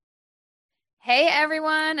Hey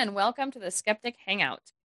everyone, and welcome to the Skeptic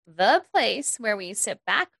Hangout, the place where we sit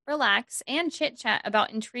back, relax, and chit chat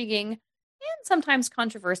about intriguing and sometimes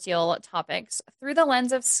controversial topics through the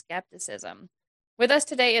lens of skepticism. With us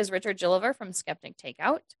today is Richard Gilliver from Skeptic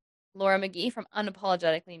Takeout, Laura McGee from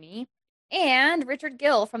Unapologetically Me, and Richard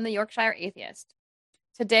Gill from the Yorkshire Atheist.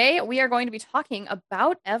 Today we are going to be talking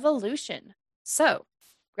about evolution. So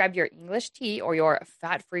grab your English tea or your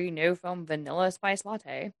fat free, no foam vanilla spice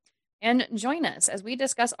latte and join us as we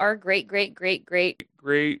discuss our great, great, great, great,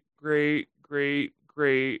 great, great, great,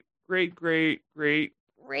 great, great, great, great,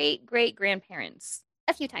 great, great grandparents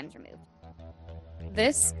a few times removed.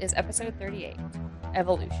 This is episode 38,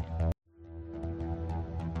 Evolution.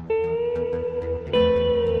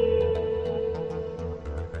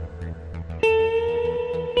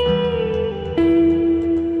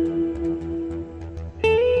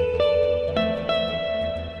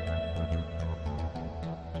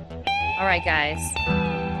 All right, guys.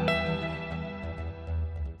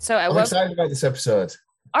 So I'm excited about this episode.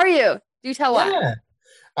 Are you? Do tell why. Yeah.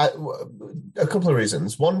 A couple of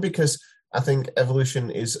reasons. One, because I think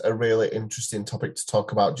evolution is a really interesting topic to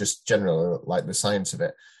talk about, just generally, like the science of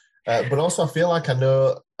it. But also, I feel like I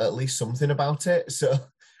know at least something about it. So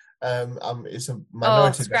it's a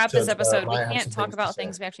minority. Scrap this episode. We can't talk about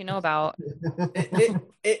things we actually know about.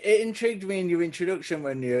 It intrigued me in your introduction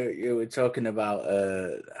when you were talking about,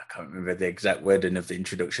 I can't remember the exact wording of the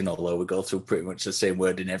introduction, although we go through pretty much the same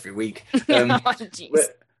wording every week. When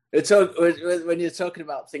you're talking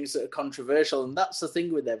about things that are controversial, and that's the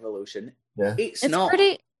thing with evolution. Yeah. It's not. But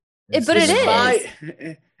it is.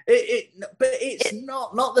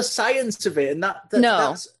 Not the science of it, and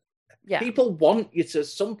that's. Yeah. People want you to,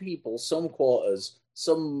 some people, some quarters,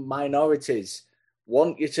 some minorities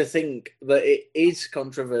want you to think that it is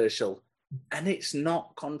controversial, and it's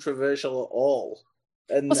not controversial at all.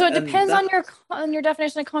 So it depends on your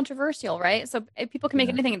definition of controversial, right? So people can make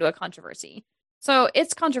anything into a controversy. So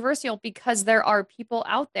it's controversial because there are people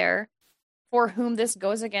out there for whom this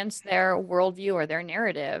goes against their worldview or their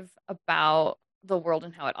narrative about the world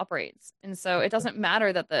and how it operates. And so it doesn't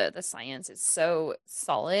matter that the science is so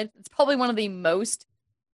solid. It's probably one of the most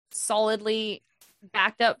solidly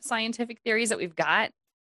backed up scientific theories that we've got.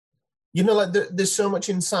 You know, like there's so much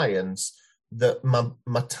in science that my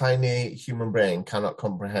tiny human brain cannot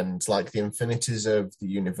comprehend, like the infinities of the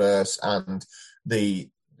universe and the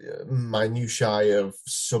minutiae of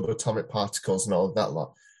subatomic particles and all of that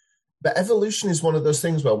lot. But evolution is one of those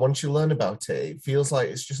things where once you learn about it, it feels like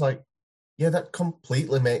it's just like, yeah, that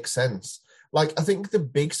completely makes sense. Like, I think the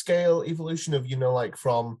big scale evolution of, like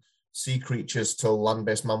from sea creatures to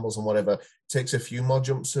land-based mammals and whatever takes a few more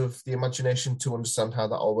jumps of the imagination to understand how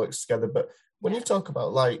that all works together. But when you talk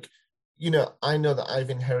about I know that I've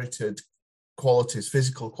inherited qualities,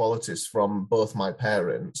 physical qualities from both my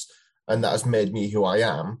parents, and that has made me who I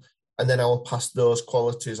am. And then I will pass those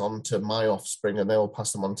qualities on to my offspring and they will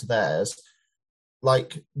pass them on to theirs.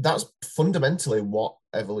 Like, that's fundamentally what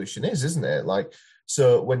evolution is, isn't it? Like,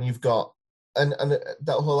 so when you've got, and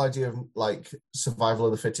that whole idea of like survival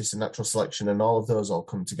of the fittest and natural selection and all of those all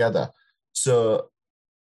come together. So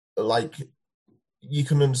like, you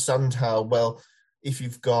can understand how, well, if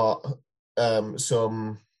you've got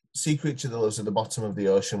some sea creature that lives at the bottom of the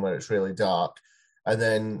ocean where it's really dark, and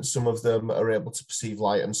then some of them are able to perceive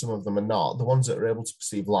light and some of them are not, the ones that are able to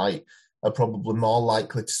perceive light are probably more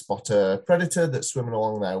likely to spot a predator that's swimming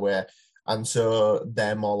along their way. And so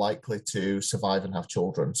they're more likely to survive and have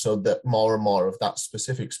children. So that more and more of that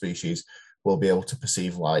specific species will be able to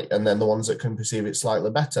perceive light. And then the ones that can perceive it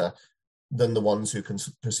slightly better than the ones who can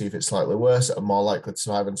perceive it slightly worse are more likely to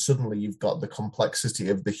survive. And suddenly you've got the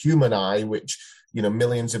complexity of the human eye, which,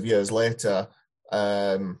 millions of years later,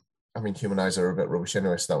 human eyes are a bit rubbish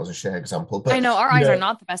anyway, so that was a share example. But I know, our eyes are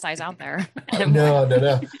not the best eyes out there.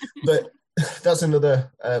 No. But that's another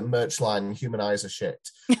merch line, human eyes are shit.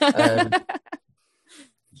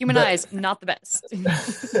 Human eyes, not the best.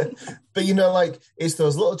 But, it's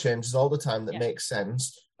those little changes all the time that make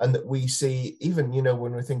sense and that we see, even,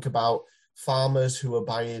 when we think about farmers who are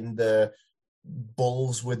buying the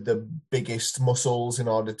bulls with the biggest muscles in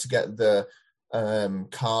order to get the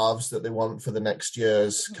calves that they want for the next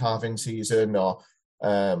year's calving season, or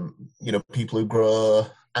people who grow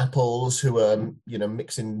apples who are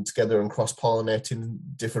mixing together and cross-pollinating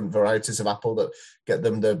different varieties of apple that get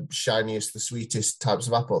them the shiniest, the sweetest types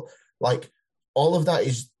of apple. Like, all of that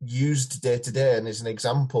is used day to day and is an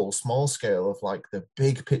example, small scale, of like the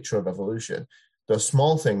big picture of evolution. Those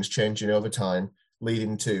small things changing over time,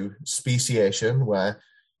 leading to speciation, where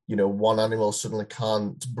one animal suddenly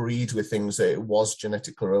can't breed with things that it was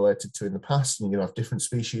genetically related to in the past, and you have different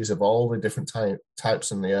species of all the different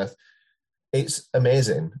types on the earth. It's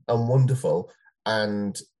amazing and wonderful,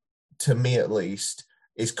 and to me at least,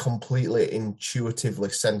 is completely intuitively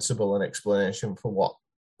sensible an explanation for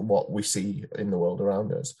what we see in the world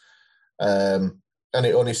around us. And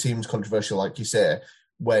it only seems controversial, like you say,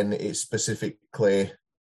 when it specifically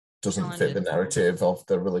doesn't fit the narrative of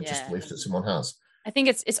the religious belief that someone has. I think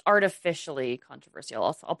it's artificially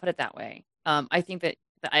controversial. I'll put it that way. I think that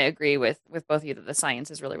I agree with both of you that the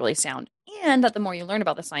science is really, really sound, and that the more you learn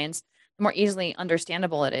about the science, the more easily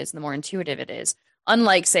understandable it is, and the more intuitive it is.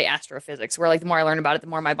 Unlike, say, astrophysics, where like the more I learn about it, the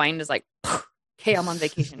more my mind is like, okay, I'm on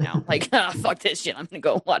vacation now. Like, fuck this shit. I'm gonna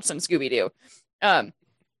go watch some Scooby-Doo.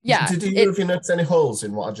 Yeah. Did you have you noticed any holes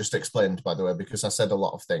in what I just explained, by the way? Because I said a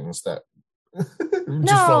lot of things that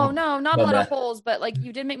No, not a lot of holes, but like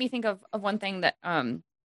you did make me think of one thing that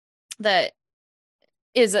that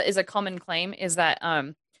is a common claim, is that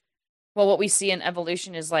well, what we see in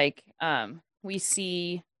evolution is like we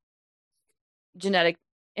see genetic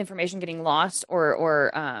information getting lost,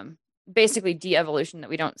 or basically de-evolution, that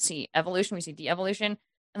we don't see evolution, we see de-evolution,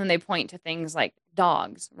 and then they point to things like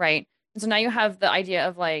dogs, right? And so now you have the idea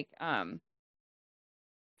of like a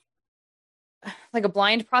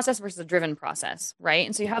blind process versus a driven process, right?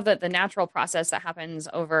 And so you have the natural process that happens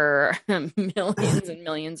over millions and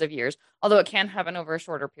millions of years, although it can happen over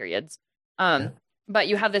shorter periods. But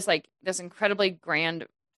you have this incredibly grand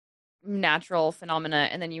natural phenomena,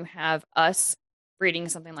 and then you have us breeding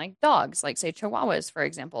something like dogs, like say Chihuahuas, for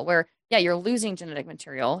example, where you're losing genetic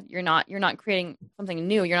material. You're not creating something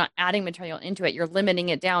new. You're not adding material into it. You're limiting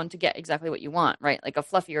it down to get exactly what you want, right? Like a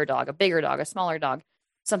fluffier dog, a bigger dog, a smaller dog,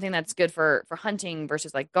 something that's good for hunting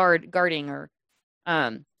versus like guarding or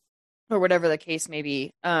whatever the case may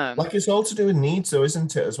be. Like it's all to do with needs, though,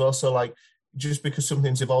 isn't it, as well? So like, just because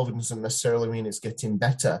something's evolving doesn't necessarily mean it's getting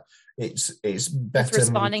better. It's better, it's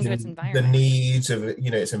responding to its environment, the needs of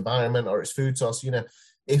its environment or its food source.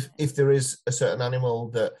 If there is a certain animal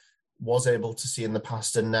that was able to see in the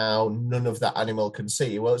past and now none of that animal can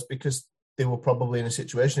see, well, it's because they were probably in a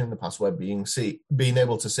situation in the past where being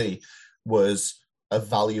able to see was a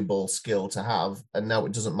valuable skill to have, and now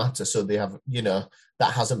it doesn't matter. So they have,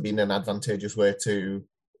 that hasn't been an advantageous way to,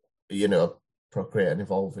 procreate and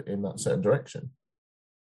evolve in that certain direction.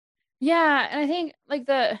 Yeah, and I think like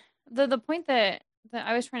the point that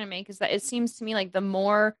I was trying to make is that it seems to me like the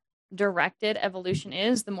more directed evolution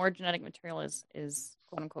is, the more genetic material is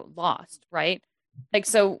quote unquote lost, right? Like,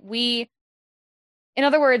 so in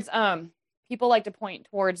other words, people like to point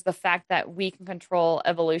towards the fact that we can control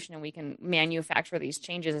evolution and we can manufacture these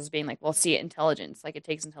changes as being like, well, see, intelligence, like it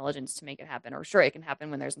takes intelligence to make it happen, or sure, it can happen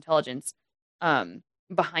when there's intelligence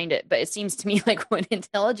behind it. But it seems to me like when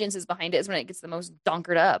intelligence is behind it is when it gets the most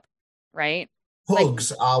donkered up, right?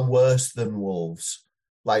 Pugs are worse than wolves.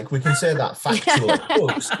 Like, we can say that factually.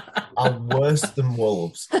 Pugs are worse than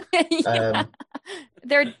wolves.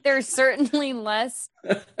 They're certainly less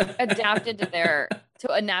adapted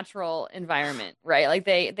to a natural environment, right? Like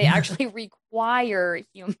they actually require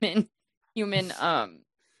human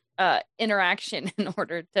interaction in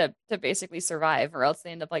order to basically survive, or else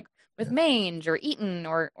they end up like with mange or eaten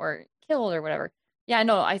or killed or whatever. Yeah,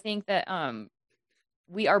 no, I think that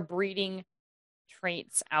we are breeding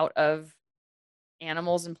traits out of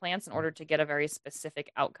animals and plants in order to get a very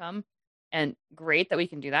specific outcome. And great that we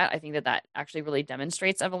can do that. I think that actually really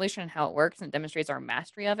demonstrates evolution and how it works, and it demonstrates our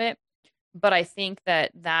mastery of it. But I think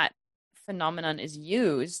that phenomenon is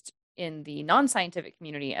used in the non-scientific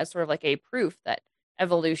community as sort of like a proof that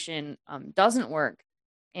evolution doesn't work.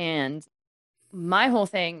 And my whole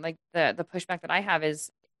thing, like the pushback that I have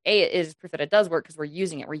is, it is proof that it does work because we're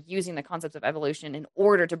using it. We're using the concepts of evolution in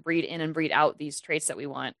order to breed in and breed out these traits that we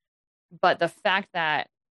want. But the fact that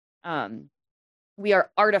we are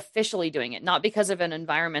artificially doing it, not because of an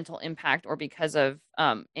environmental impact or because of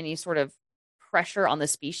any sort of pressure on the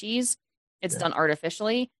species, it's done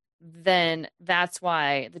artificially, then that's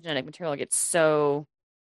why the genetic material gets so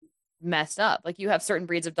messed up. Like, you have certain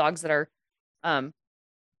breeds of dogs that are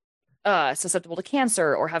susceptible to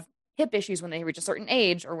cancer or have hip issues when they reach a certain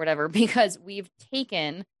age or whatever, because we've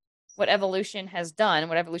taken what evolution has done,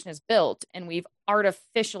 what evolution has built, and we've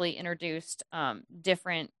artificially introduced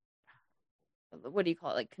different, what do you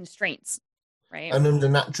call it, like constraints, right? And under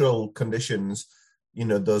natural conditions,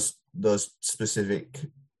 those specific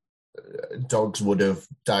dogs would have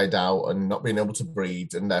died out and not been able to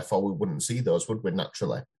breed, and therefore we wouldn't see those, would we,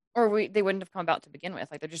 naturally? Or they wouldn't have come about to begin with.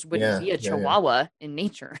 Like, there just wouldn't be a Chihuahua in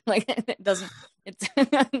nature. Like, it doesn't. It's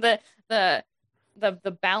the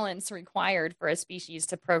the balance required for a species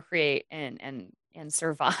to procreate and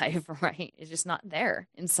survive, right, is just not there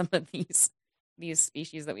in some of these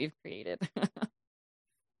species that we've created.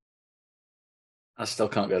 I still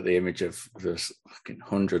can't get the image of there's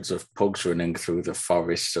hundreds of pugs running through the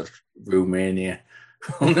forests of Romania.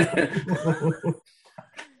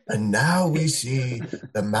 And now we see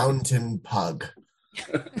the mountain pug.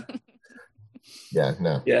 Yeah,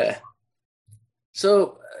 no. Yeah.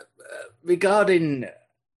 So, regarding,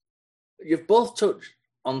 you've both touched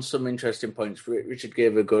on some interesting points. Richard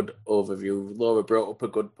gave a good overview. Laura brought up a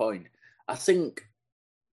good point. I think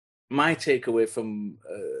my takeaway from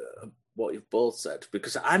what you've both said,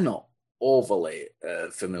 because I'm not overly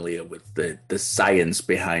familiar with the science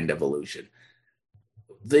behind evolution.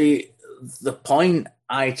 The point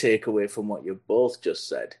I take away from what you've both just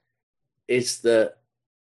said is that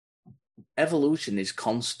evolution is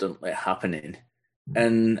constantly happening,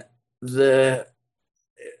 and there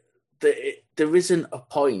isn't a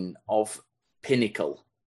point of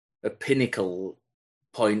a pinnacle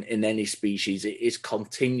point in any species. It is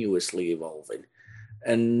continuously evolving.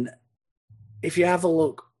 And if you have a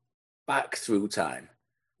look back through time,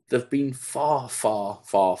 there've been far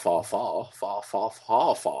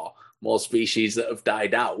more species that have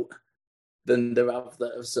died out than there have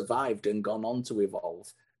that have survived and gone on to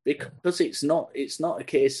evolve. Because it's not a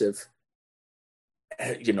case of,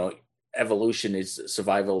 evolution is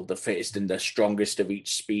survival of the fittest and the strongest of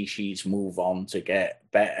each species move on to get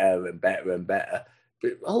better and better and better.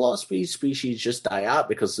 But a lot of species just die out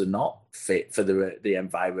because they're not fit for the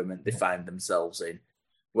environment they find themselves in.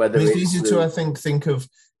 It's easy to, I think of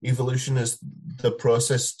evolution as the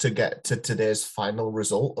process to get to today's final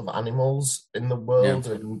result of animals in the world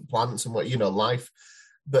and plants and life.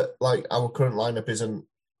 But like our current lineup isn't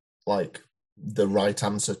like the right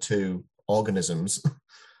answer to organisms.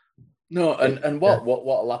 No, and what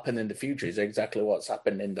will happen in the future is exactly what's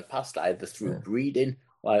happened in the past, either through breeding,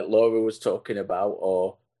 like Laura was talking about,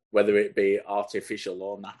 or whether it be artificial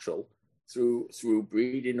or natural, through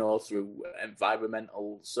breeding or through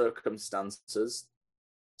environmental circumstances,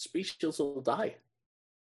 species will die.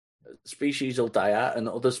 Species will die out, and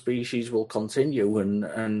other species will continue.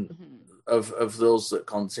 And of those that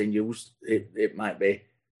continue, it might be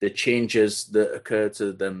the changes that occur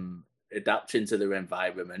to them adapting to their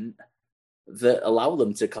environment that allow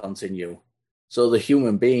them to continue. So the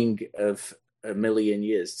human being of a million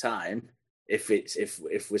years' time, if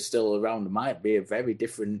we're still around, might be a very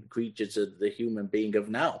different creature to the human being of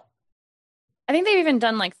now. I think they've even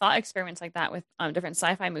done like thought experiments like that with different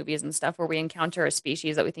sci-fi movies and stuff, where we encounter a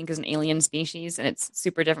species that we think is an alien species and it's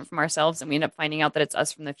super different from ourselves, and we end up finding out that it's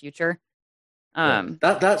us from the future.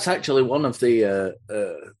 That's actually one of the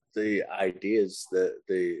ideas that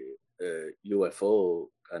the UFO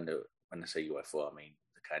kind of, when I say UFO, I mean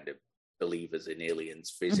the kind of believers in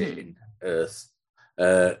aliens visiting Earth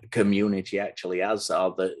community actually has,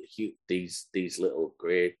 are that these little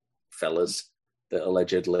grey fellas that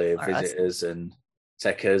allegedly visit us and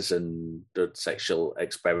take us and do sexual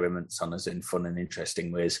experiments on us in fun and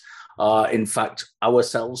interesting ways are in fact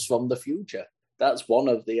ourselves from the future. That's one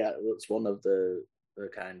of the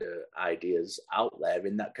kind of ideas out there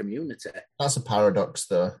in that community. That's a paradox,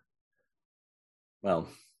 though. Well,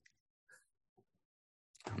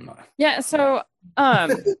 I'm not. Yeah. So,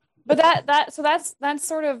 but that's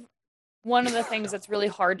sort of one of the things that's really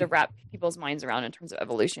hard to wrap people's minds around in terms of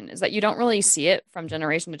evolution, is that you don't really see it from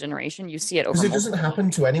generation to generation. You see it over. Because it doesn't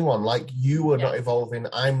happen to anyone. Like, you are not evolving.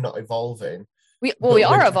 I'm not evolving. We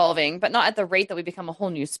are evolving, but not at the rate that we become a whole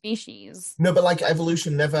new species. No, but like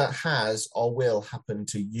evolution never has or will happen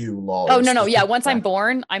to you, Laura. Oh, no. Yeah, once I'm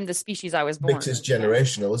born, I'm the species I was born. It's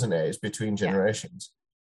generational, isn't it? It's between generations.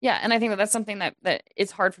 Yeah, and I think that's something that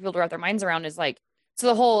it's hard for people to wrap their minds around, is like, so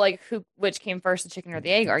the whole like which came first, the chicken or the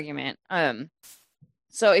egg argument.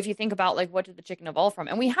 So if you think about like, what did the chicken evolve from?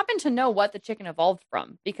 And we happen to know what the chicken evolved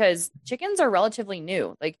from, because chickens are relatively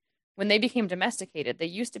new. Like, when they became domesticated, they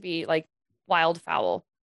used to be like wildfowl,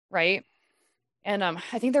 right? And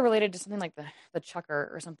I think they're related to something like the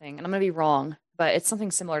chukar or something, and I'm gonna be wrong, but it's something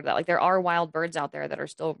similar to that. Like, there are wild birds out there that are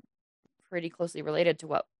still pretty closely related to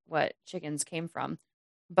what chickens came from.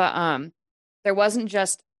 But there wasn't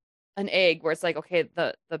just an egg where it's like, okay,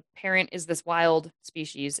 the parent is this wild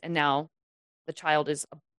species and now the child is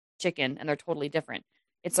a chicken, and they're totally different.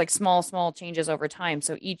 It's like small changes over time.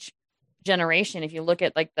 So each generation, if you look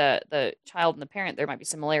at like the child and the parent, there might be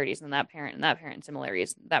similarities, and that parent and that parent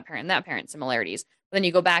similarities, that parent and that parent similarities. But then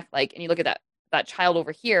you go back like, and you look at that child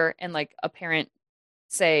over here, and like a parent,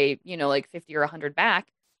 say, like 50 or 100 back,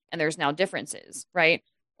 and there's now differences, right?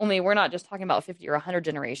 Only we're not just talking about 50 or 100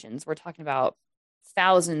 generations. We're talking about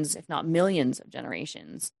thousands, if not millions of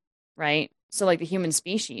generations, right? So like the human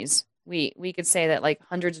species, we could say that like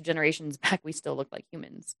hundreds of generations back, we still look like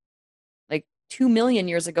humans. Like 2 million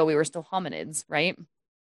years ago, we were still hominids, right?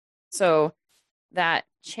 So that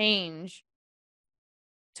change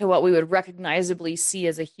to what we would recognizably see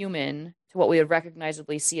as a human to what we would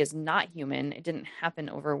recognizably see as not human, it didn't happen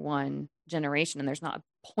over one generation. And there's not a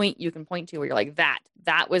point you can point to where you're like,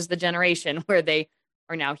 that was the generation where they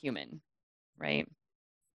are now human, right?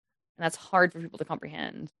 And that's hard for people to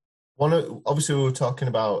comprehend. Obviously, we were talking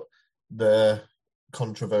about the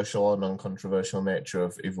controversial or non-controversial nature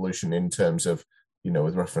of evolution in terms of,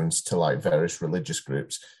 with reference to like various religious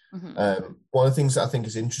groups. Mm-hmm. One of the things that I think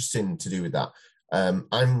is interesting to do with that,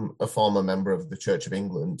 I'm a former member of the Church of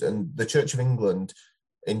England, and the Church of England,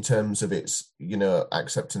 in terms of its,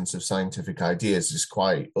 acceptance of scientific ideas, is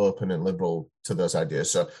quite open and liberal to those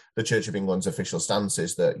ideas. So the Church of England's official stance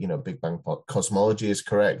is that, Big Bang cosmology is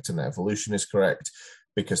correct and that evolution is correct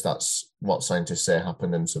because that's what scientists say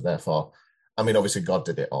happened. And so therefore, I mean, obviously God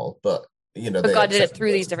did it all, but, but God did it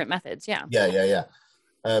through these different methods. Yeah. Yeah.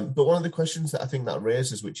 But one of the questions that I think that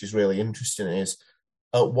raises, which is really interesting, is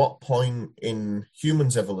at what point in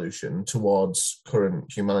humans' evolution towards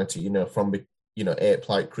current humanity, from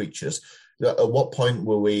ape-like creatures, at what point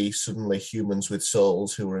were we suddenly humans with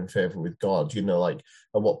souls who were in favor with God? Like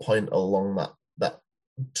at what point along that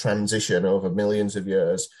transition over millions of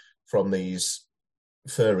years from these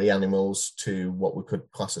furry animals to what we could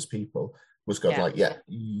class as people was God like, yeah,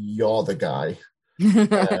 you're the guy.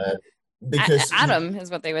 Because Adam is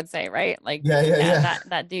what they would say, right? Like, yeah.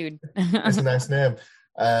 That dude. That's a nice name.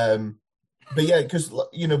 But yeah, because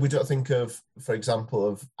we don't think of, for example,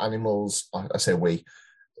 of animals. I say we,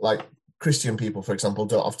 like Christian people, for example,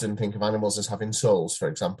 don't often think of animals as having souls, for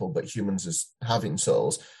example, but humans as having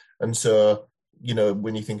souls. And so,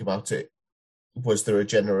 when you think about it, was there a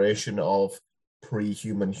generation of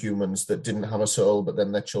pre-human humans that didn't have a soul, but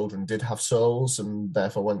then their children did have souls and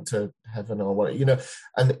therefore went to heaven or what?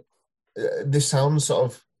 And this sounds sort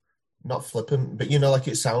of not flippant, but like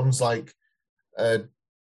it sounds like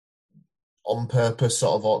on purpose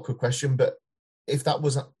sort of awkward question. But if that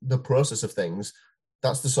was the process of things,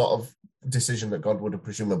 that's the sort of decision that God would have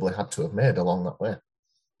presumably had to have made along that way.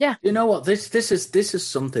 Yeah. You know what? This is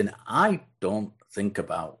something I don't think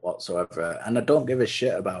about whatsoever, and I don't give a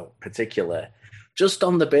shit about particularly, just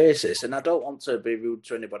on the basis, and I don't want to be rude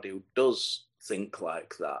to anybody who does think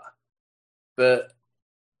like that, but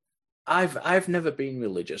I've never been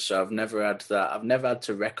religious, so I've never had that. I've never had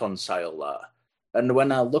to reconcile that. And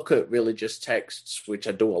when I look at religious texts, which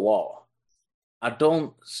I do a lot, I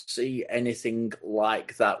don't see anything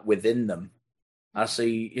like that within them. I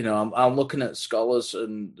see, I'm looking at scholars,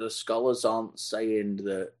 and the scholars aren't saying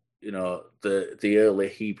that, the early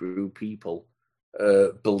Hebrew people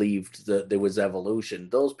believed that there was evolution.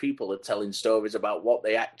 Those people are telling stories about what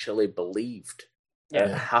they actually believed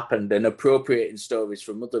happened, and appropriating stories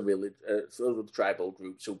from other tribal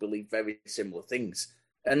groups who believe very similar things.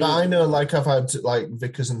 And but I know, like, I've had like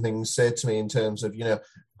vicars and things say to me in terms of,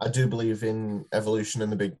 I do believe in evolution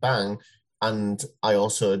and the Big Bang, and I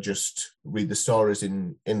also just read the stories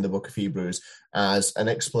in the Book of Hebrews as an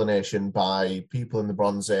explanation by people in the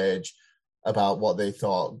Bronze Age about what they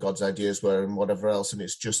thought God's ideas were and whatever else, and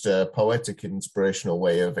it's just a poetic, inspirational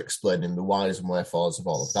way of explaining the whys and wherefores of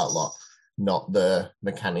all of that lot, not the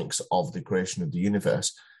mechanics of the creation of the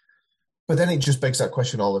universe. But then it just begs that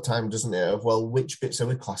question all the time, doesn't it? Of, well, which bits are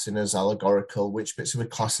we classing as allegorical? Which bits are we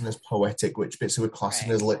classing as poetic? Which bits are we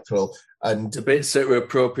classing as literal? And the bits that were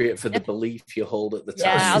appropriate for the belief you hold at the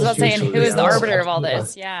time. Yeah, I was about to say, and who is the arbiter of all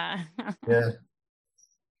this? Yeah. Yeah.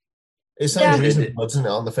 It sounds reasonable, doesn't it,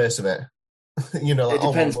 on the face of it? It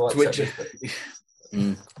depends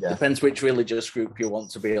depends which religious group you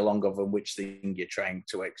want to be along of and which thing you're trying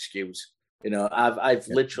to excuse. I've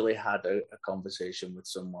literally had a conversation with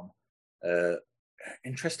someone.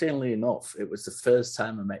 Interestingly enough, it was the first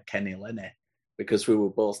time I met Kenny Lenny, because we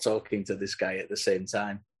were both talking to this guy at the same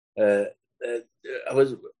time. This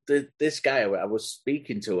guy I was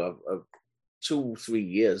speaking to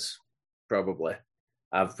 2-3 years probably.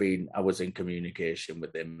 I was in communication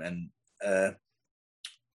with him, and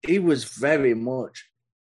he was very much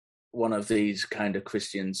one of these kind of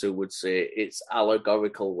Christians who would say it's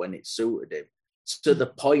allegorical when it suited him, to the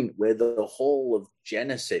point where the whole of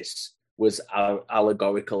Genesis was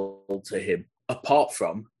allegorical to him, apart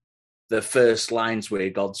from the first lines where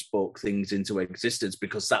God spoke things into existence,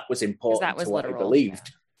 because that was important to what he believed.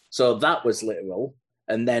 Yeah. So that was literal.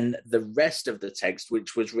 And then the rest of the text,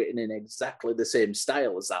 which was written in exactly the same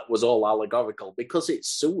style as that, was all allegorical because it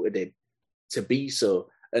suited him to be so.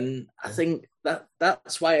 And I think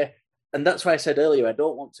that's why I said earlier, I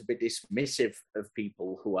don't want to be dismissive of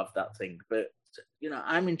people who have that thing. But,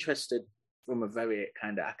 I'm interested from a very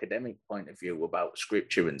kind of academic point of view about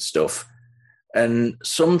scripture and stuff. And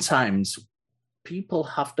sometimes people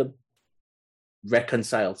have to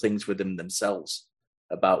reconcile things within themselves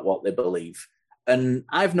about what they believe. And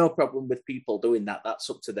I've no problem with people doing that. That's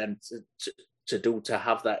up to them to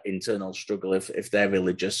have that internal struggle if they're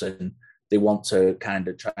religious and they want to kind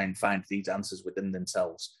of try and find these answers within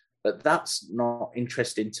themselves. But that's not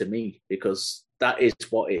interesting to me, because that is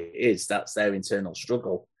what it is. That's their internal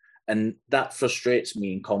struggle. And that frustrates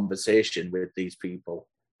me in conversation with these people,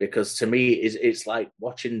 because to me, it's like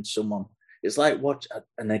watching someone. It's like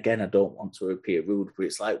and again, I don't want to appear rude, but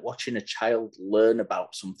it's like watching a child learn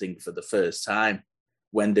about something for the first time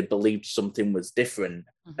when they believed something was different.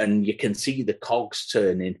 Mm-hmm. And you can see the cogs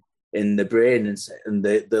turning in the brain and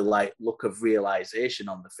the like look of realization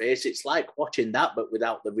on the face. It's like watching that, but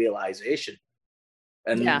without the realization.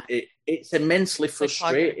 And it's immensely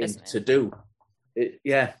frustrating to do.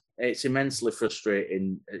 It's immensely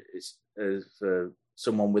frustrating. It's for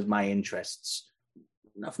someone with my interests.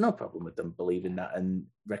 I've no problem with them believing that and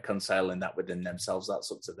reconciling that within themselves.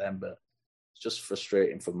 That's up to them, but it's just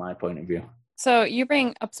frustrating from my point of view. So you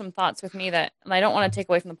bring up some thoughts with me and I don't want to take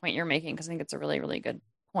away from the point you're making, because I think it's a really, really good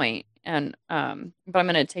point. And but I'm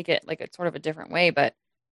going to take it like a sort of a different way. But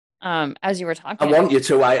as you were talking, I want you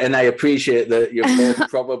to, and I appreciate that you've both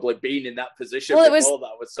probably been in that position before that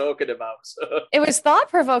I was talking about. So. It was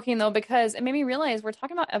thought-provoking, though, because it made me realize we're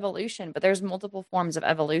talking about evolution, but there's multiple forms of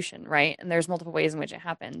evolution, right? And there's multiple ways in which it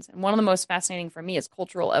happens. And one of the most fascinating for me is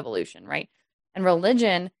cultural evolution, right? And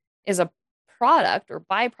religion is a product or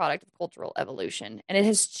byproduct of cultural evolution. And it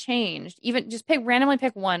has changed. Even just randomly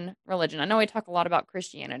pick one religion. I know we talk a lot about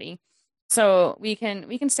Christianity, so we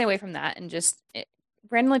can stay away from that and just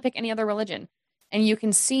randomly pick any other religion, and you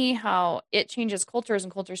can see how it changes cultures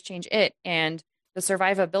and cultures change it, and the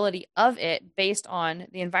survivability of it based on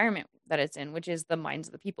the environment that it's in, which is the minds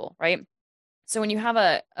of the people, right? So when you have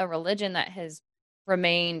a religion that has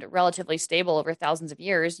remained relatively stable over thousands of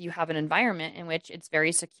years, you have an environment in which it's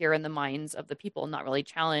very secure in the minds of the people, not really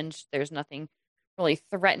challenged. There's nothing really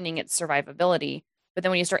threatening its survivability. But then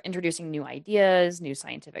when you start introducing new ideas, new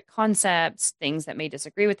scientific concepts, things that may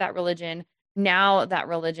disagree with that religion, now that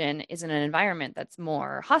religion is in an environment that's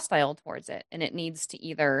more hostile towards it, and it needs to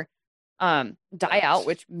either die out,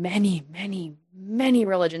 which many, many, many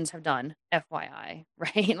religions have done, FYI,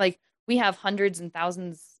 right? Like we have hundreds and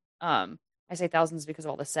thousands, I say thousands because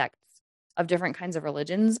of all the sects of different kinds of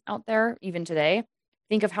religions out there, even today.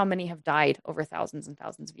 Think of how many have died over thousands and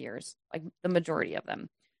thousands of years, like the majority of them.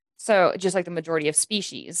 So just like the majority of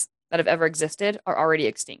species that have ever existed are already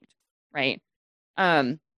extinct, right?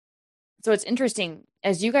 So it's interesting,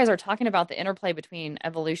 as you guys are talking about the interplay between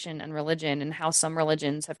evolution and religion and how some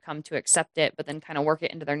religions have come to accept it, but then kind of work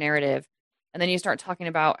it into their narrative. And then you start talking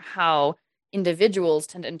about how individuals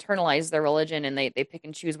tend to internalize their religion and they pick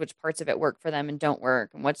and choose which parts of it work for them and don't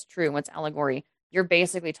work, and what's true and what's allegory. You're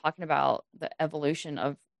basically talking about the evolution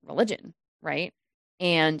of religion, right?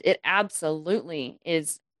 And it absolutely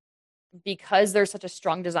is, because there's such a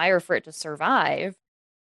strong desire for it to survive,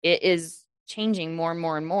 it is changing more and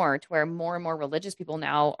more and more to where more and more religious people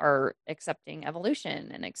now are accepting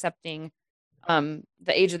evolution and accepting the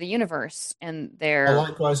age of the universe, and they're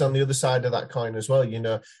likewise on the other side of that coin as well.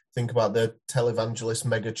 Think about the televangelist,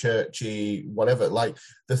 mega churchy, whatever. Like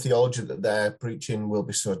the theology that they're preaching will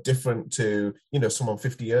be so different to someone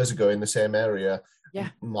 50 years ago in the same area.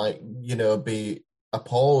 Might be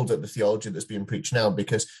appalled at the theology that's being preached now,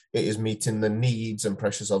 because it is meeting the needs and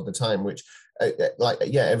pressures of the time, which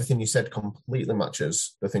everything you said completely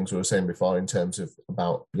matches the things we were saying before in terms of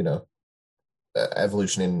about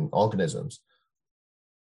evolution in organisms.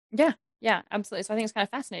 Yeah, absolutely. So I think it's kind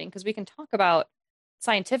of fascinating, because we can talk about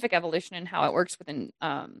scientific evolution and how it works within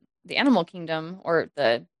the animal kingdom, or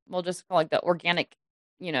we'll just call it the organic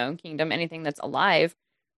kingdom, anything that's alive.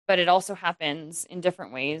 But it also happens in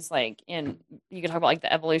different ways. Like you can talk about like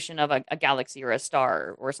the evolution of a galaxy or a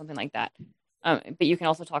star or something like that. But you can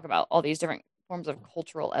also talk about all these different forms of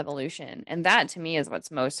cultural evolution. And that to me is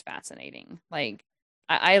what's most fascinating. Like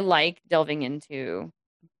I like delving into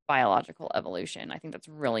biological evolution. I think that's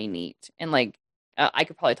really neat. And like I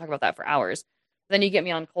could probably talk about that for hours. But then you get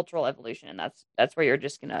me on cultural evolution, and that's where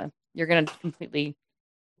you're gonna completely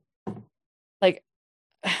like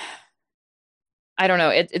I don't know.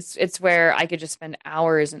 It's where I could just spend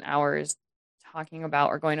hours and hours talking about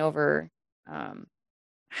or going over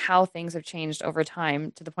how things have changed over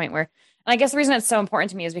time to the point where, and I guess the reason it's so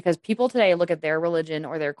important to me is because people today look at their religion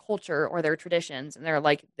or their culture or their traditions and they're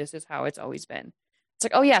like, this is how it's always been. It's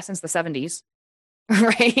like, oh yeah, since the 70s,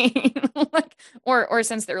 right? Like, or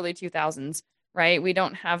since the early 2000s, right? We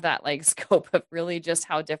don't have that like scope of really just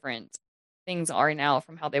how different things are now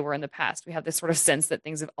from how they were in the past. We have this sort of sense that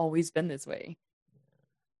things have always been this way.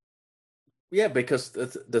 Yeah, because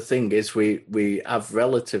the thing is, we have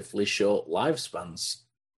relatively short lifespans.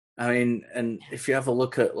 I mean, and if you have a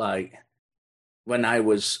look at like when I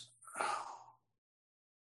was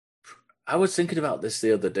thinking about this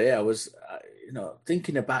the other day. I was,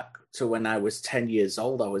 thinking back to when I was 10 years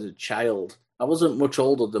old. I was a child. I wasn't much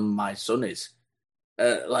older than my son is,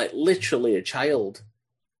 like literally a child,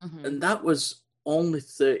 and that was only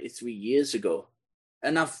 33 years ago.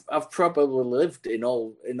 And I've probably lived in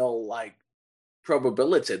all like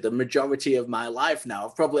probability the majority of my life now.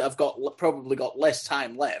 I've probably got less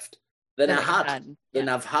time left than I've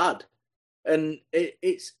had, and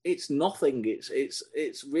it's nothing.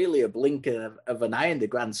 It's really a blink of an eye in the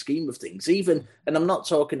grand scheme of things. Even, and I'm not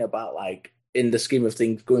talking about like in the scheme of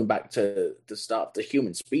things going back to the start of the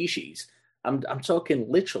human species. I'm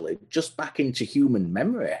talking literally just back into human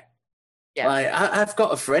memory. Yeah, like, I've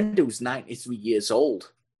got a friend who's 93 years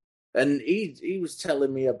old. And he was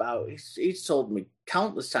telling me about, he's told me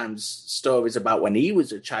countless times stories about when he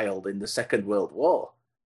was a child in the Second World War.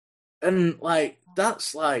 And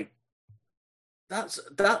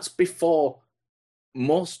that's before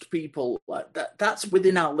most people, like that's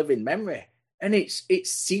within our living memory. And it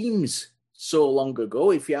seems so long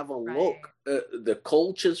ago. If you have a look at the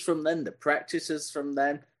cultures from then, the practices from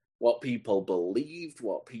then, what people believed,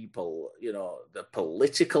 what people, the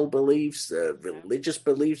political beliefs, the religious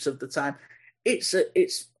beliefs of the time. It's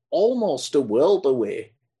almost a world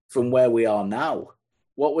away from where we are now.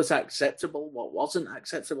 What was acceptable, what wasn't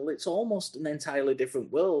acceptable, it's almost an entirely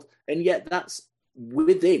different world. And yet that's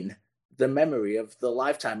within the memory of the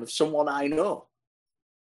lifetime of someone I know.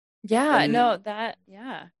 Yeah,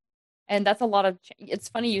 yeah. And that's a lot of, it's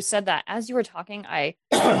funny you said that. As you were talking, I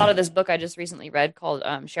thought of this book I just recently read called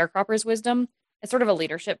Sharecropper's Wisdom. It's sort of a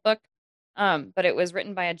leadership book, but it was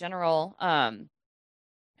written by a general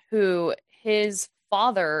who his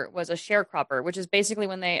father was a sharecropper, which is basically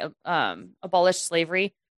when they abolished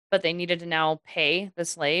slavery, but they needed to now pay the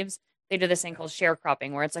slaves. They did this thing called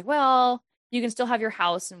sharecropping, where it's like, well, you can still have your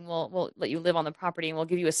house and we'll let you live on the property and we'll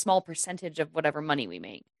give you a small percentage of whatever money we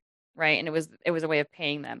make, right? And it was a way of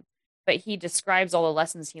paying them. But he describes all the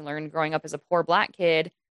lessons he learned growing up as a poor Black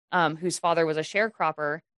kid, whose father was a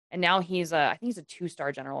sharecropper, and now I think he's a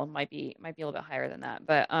 2-star general. It might be a little bit higher than that,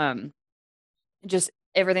 but just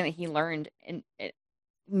everything that he learned. And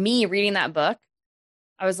me reading that book,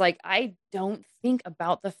 I was like, I don't think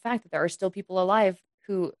about the fact that there are still people alive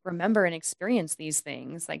who remember and experience these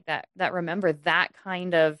things like that. That remember that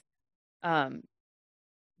kind of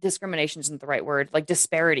discrimination isn't the right word, like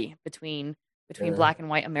disparity between Black and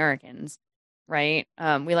white Americans, right?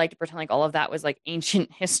 We like to pretend like all of that was like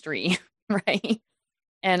ancient history, right?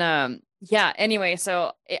 And anyway,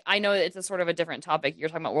 so I know it's a sort of a different topic. You're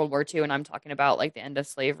talking about World War II, and I'm talking about like the end of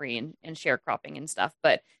slavery and sharecropping and stuff.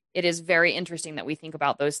 But it is very interesting that we think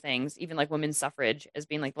about those things, even like women's suffrage, as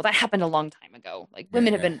being like, well, that happened a long time ago. Like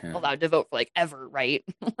women have been allowed to vote for like ever, right?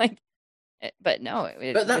 Like, but no.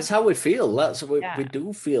 But that's how we feel. That's what we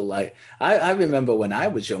do feel like. I remember when I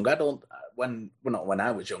was young. When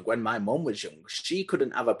my mum was young, she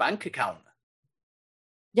couldn't have a bank account.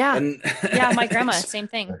 Yeah. Yeah, my grandma, same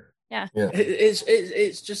thing. Yeah.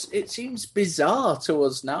 It's just, it seems bizarre to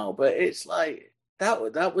us now, but it's like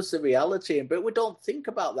that was the reality. But we don't think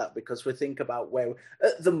about that because we think about where,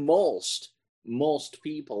 at the most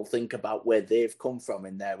people think about where they've come from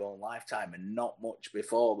in their own lifetime and not much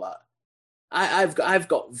before that. I've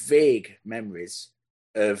got vague memories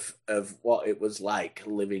of what it was like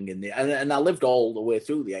living in and I lived all the way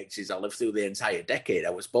through the 80s. I lived through the entire decade. I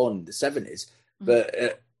was born in the 70s,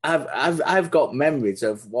 but I've got memories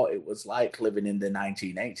of what it was like living in the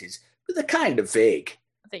 1980s, but they're kind of vague.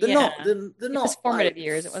 They're not. It was formative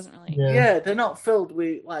years. It wasn't really. Yeah, they're not filled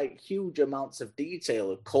with like huge amounts of detail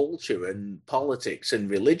of culture and politics and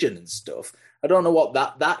religion and stuff. I don't know what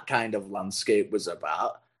that kind of landscape was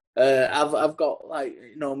about. I've got like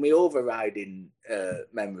my overriding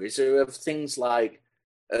memories are of things like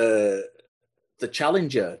the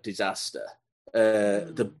Challenger disaster,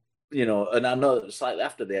 and I know slightly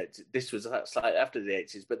after this was slightly after the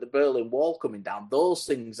 80s, but the Berlin Wall coming down, those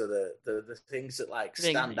things are the things that like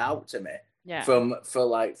stand out to me from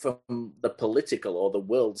the political or the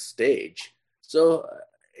world stage. So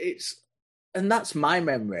that's my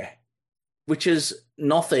memory which is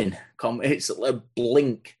nothing. It's a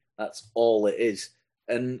blink. That's all it is.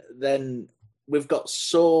 And then we've got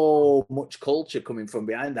so much culture coming from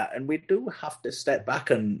behind that, and we do have to step back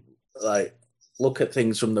and like look at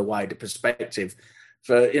things from the wider perspective.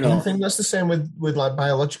 For I think that's the same with like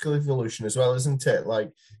biological evolution as well, isn't it?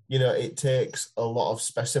 Like, it takes a lot of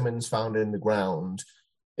specimens found in the ground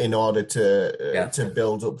in order to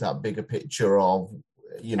build up that bigger picture of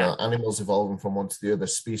animals evolving from one to the other,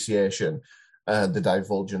 speciation, the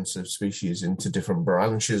divulgence of species into different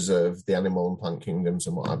branches of the animal and plant kingdoms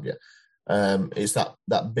and what have you. It's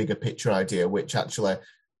that bigger picture idea, which actually,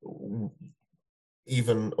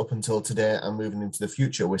 even up until today and moving into the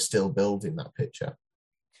future, we're still building that picture.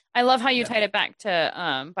 I love how you tied it back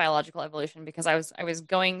to biological evolution, because I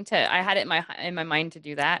had it in my mind to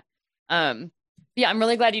do that. Yeah, I'm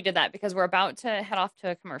really glad you did that, because we're about to head off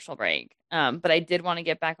to a commercial break. But I did want to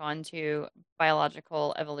get back onto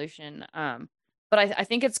biological evolution. But I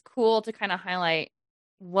think it's cool to kind of highlight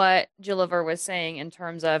what Gilliver was saying in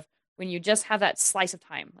terms of when you just have that slice of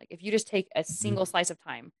time. Like if you just take a single slice of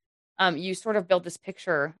time, you sort of build this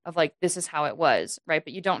picture of like, this is how it was, right?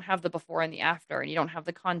 But you don't have the before and the after, and you don't have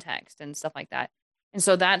the context and stuff like that. And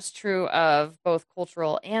so that's true of both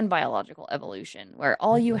cultural and biological evolution, where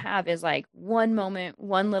all you have is like one moment,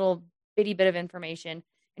 one little bitty bit of information,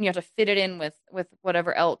 and you have to fit it in with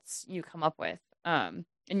whatever else you come up with. And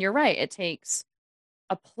you're right, it takes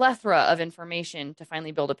a plethora of information to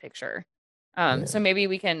finally build a picture. So maybe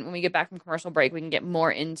we can, when we get back from commercial break, we can get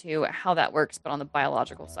more into how that works, but on the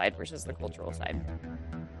biological side versus the cultural side.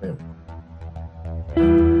 Yeah.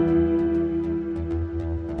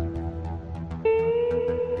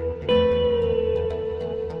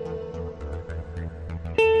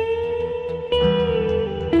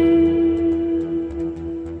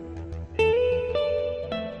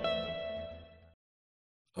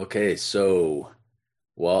 Okay, so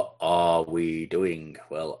what are we doing?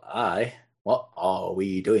 Well, what are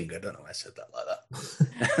we doing? I don't know why I said that like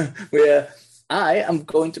that. I am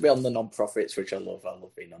going to be on the non-profits, which I love. I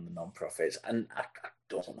love being on the non-profits. And I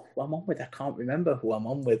don't know who I'm on with. I can't remember who I'm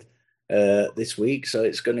on with this week. So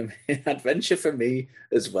it's going to be an adventure for me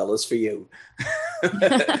as well as for you.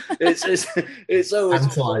 it's always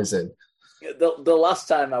tantalizing. The last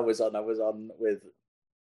time I was on with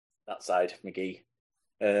that side, McGee.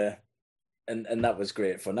 And that was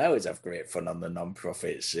great fun. I always have great fun on the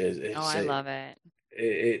non-profits. I love it.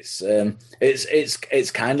 It's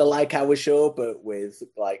kind of like our show, but with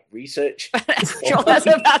like research. I was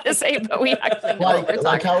about to say, but we actually know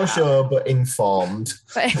like our show, but informed.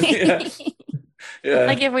 Yeah.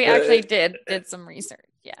 Like if we actually did some research.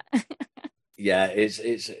 Yeah. Yeah,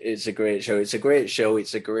 it's a great show. It's a great show.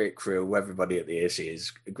 It's a great crew. Everybody at the AC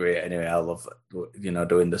is great. Anyway, I love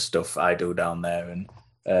doing the stuff I do down there, and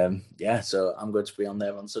so I'm going to be on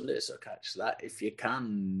there on Sunday. So catch that if you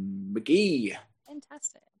can, McGee.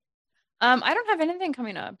 Fantastic. I don't have anything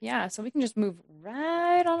coming up. Yeah, so we can just move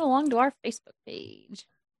right on along to our Facebook page.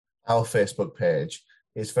 Our Facebook page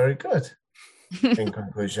is very good. In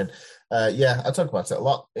conclusion, I talk about it a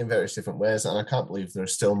lot in various different ways, and I can't believe there are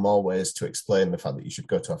still more ways to explain the fact that you should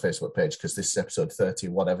go to our Facebook page, because this is episode 30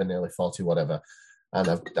 whatever, nearly 40 whatever, and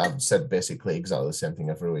I've said basically exactly the same thing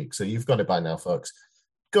every week. So you've got it by now, folks.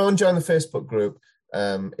 Go and join the Facebook group.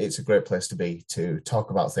 It's a great place to be, to talk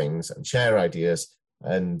about things and share ideas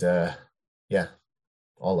and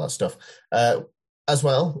all that stuff. As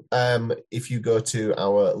well, if you go to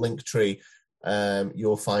our link tree,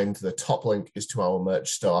 you'll find the top link is to our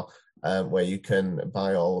merch store, where you can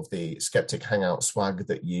buy all of the Skeptic Hangout swag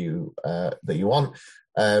that you want.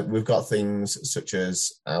 We've got things such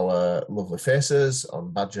as our lovely faces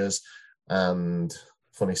on badges and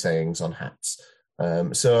funny sayings on hats.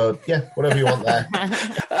 Whatever you want there.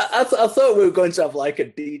 I thought we were going to have like a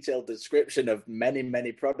detailed description of many,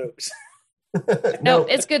 many products. No,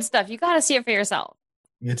 it's good stuff. You got to see it for yourself.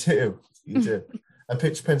 You do. A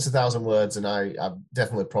picture paints 1,000 words, and I've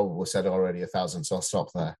definitely probably said already 1,000, so I'll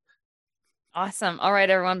stop there. Awesome. All right,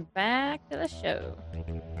 everyone, back to the show.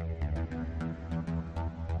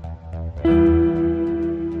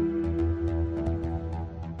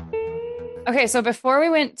 Okay, so before we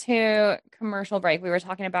went to commercial break, we were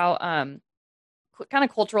talking about kind of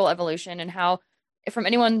cultural evolution and how, from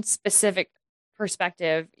anyone's specific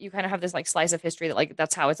perspective, you kind of have this like slice of history that like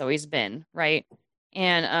that's how it's always been, right?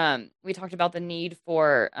 And we talked about the need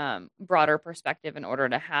for broader perspective in order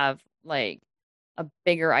to have like a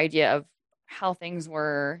bigger idea of how things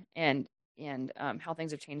were and how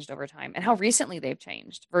things have changed over time and how recently they've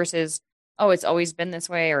changed versus, oh, it's always been this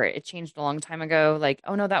way or it changed a long time ago. Like,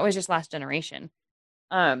 oh no, that was just last generation.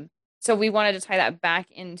 So we wanted to tie that back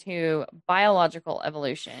into biological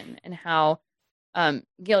evolution and how,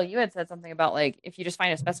 Gil, you had said something about like, if you just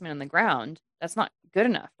find a specimen on the ground, that's not good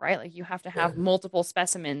enough, right? Like you have to have multiple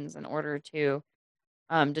specimens in order to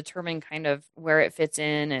determine kind of where it fits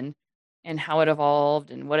in and how it evolved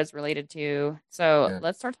and what it's related to. So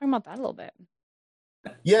let's start talking about that a little bit.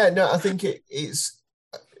 Yeah, no, I think it's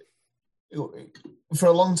for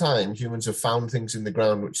a long time, humans have found things in the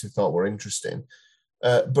ground which they thought were interesting.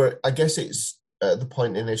 But I guess it's at the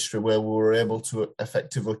point in history where we were able to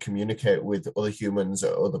effectively communicate with other humans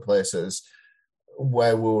at other places,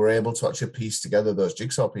 where we were able to actually piece together those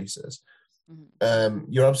jigsaw pieces. Mm-hmm.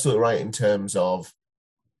 You're absolutely right in terms of,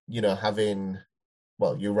 having,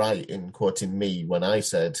 well, you're right in quoting me when I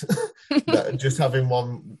said that just having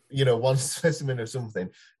one specimen of something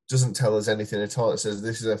doesn't tell us anything at all. It says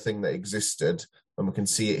this is a thing that existed and we can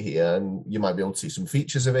see it here, and you might be able to see some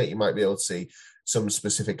features of it. You might be able to see some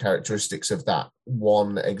specific characteristics of that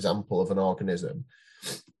one example of an organism.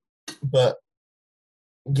 But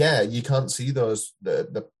yeah, you can't see those,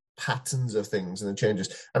 the patterns of things and the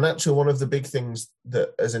changes. And actually one of the big things that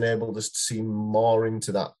has enabled us to see more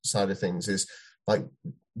into that side of things is like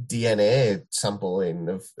DNA sampling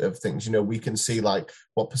of things. We can see like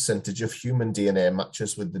what percentage of human DNA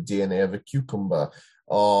matches with the DNA of a cucumber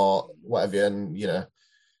or whatever. And,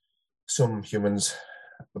 some humans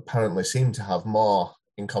apparently seem to have more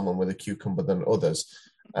in common with a cucumber than others.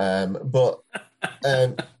 But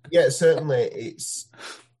certainly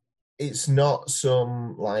it's not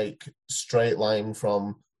some like straight line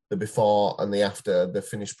from the before and the after the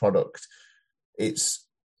finished product. It's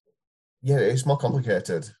more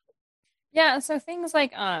complicated. Yeah, so things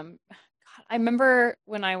like I remember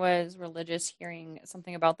when I was religious hearing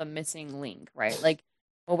something about the missing link, right? Like,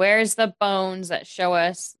 well, where's the bones that show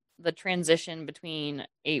us the transition between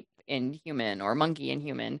ape and human or monkey and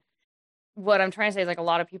human? What I'm trying to say is like a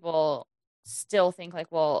lot of people still think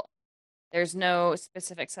like, well, there's no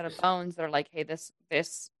specific set of bones that are like, hey, this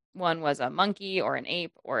one was a monkey or an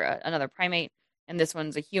ape or another primate, and this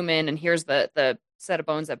one's a human, and here's the set of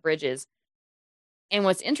bones that bridges. And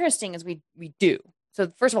what's interesting is we do.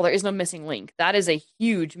 So first of all, there is no missing link. That is a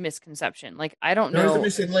huge misconception. Like, I don't know. There is a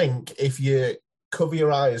missing link if you cover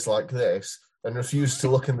your eyes like this and refuse to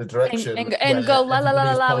look in the direction and go la la la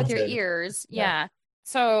la la with your ears. Yeah.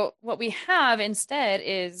 So what we have instead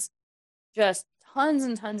is just tons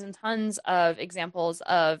and tons and tons of examples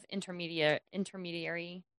of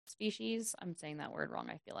intermediary species. I'm saying that word wrong,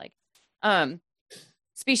 I feel like.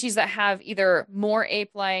 Species that have either more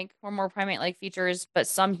ape-like or more primate-like features, but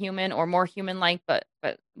some human, or more human-like, but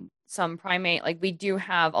some primate. Like, we do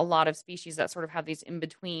have a lot of species that sort of have these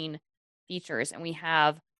in-between features, and we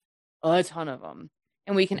have a ton of them.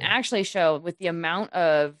 And we can actually show, with the amount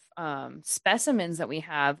of specimens that we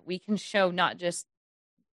have, we can show not just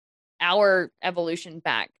our evolution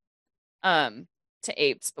back to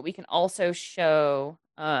apes, but we can also show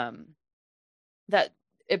that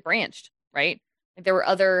it branched, right? Like, there were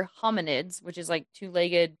other hominids, which is like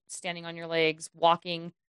two-legged, standing on your legs,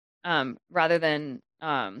 walking, rather than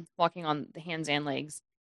walking on the hands and legs,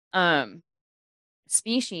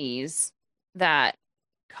 species that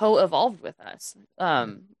co-evolved with us.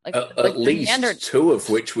 At least two of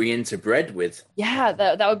which we interbred with. Yeah,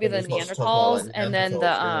 that would be the Neanderthals, and then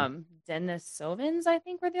the Denisovans, I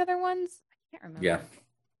think, were the other ones. I can't remember.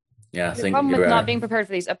 Yeah, I think the problem with not being prepared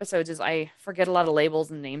for these episodes is I forget a lot of labels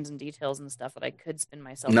and names and details and stuff that I could spin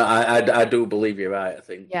myself. No, I do believe you're right, I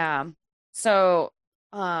think. Yeah. So,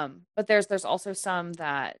 but there's also some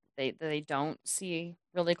that they don't see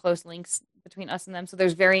really close links between us and them. So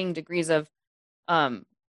there's varying degrees of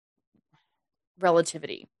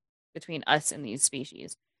relativity between us and these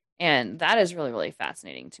species. And that is really, really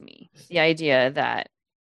fascinating to me. The idea that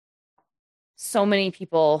so many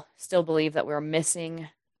people still believe that we're missing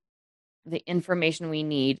the information we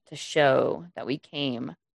need to show that we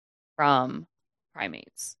came from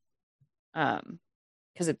primates,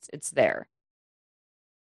 because it's there.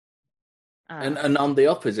 And on the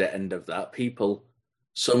opposite end of that,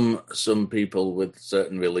 some people with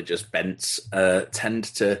certain religious bents tend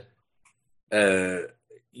to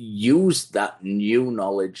use that new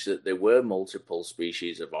knowledge that there were multiple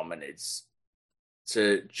species of hominids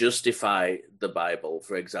to justify the Bible,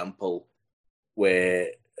 for example,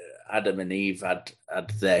 where Adam and Eve had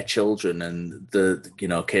their children, and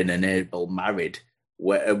Cain and Abel married.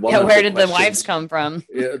 Where did the wives come from?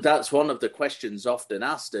 That's one of the questions often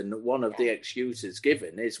asked, and one of the excuses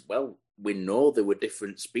given is, well, we know there were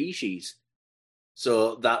different species,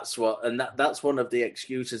 so that's that's one of the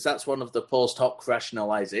excuses. That's one of the post hoc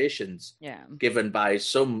rationalizations given by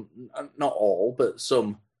some, not all, but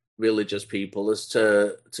some religious people as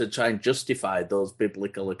to try and justify those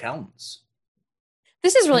biblical accounts.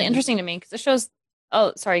 This is really interesting to me because it shows.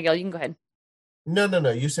 Oh, sorry, Gail, you can go ahead. No.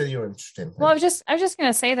 You said you were interested. Well, I was just going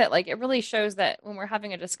to say that, like, it really shows that when we're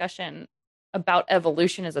having a discussion about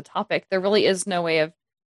evolution as a topic, there really is no way of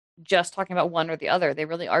just talking about one or the other. They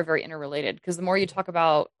really are very interrelated, because the more you talk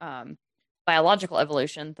about biological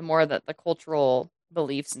evolution, the more that the cultural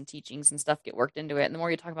beliefs and teachings and stuff get worked into it. And the more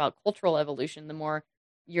you talk about cultural evolution, the more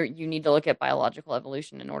you need to look at biological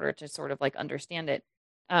evolution in order to sort of like understand it.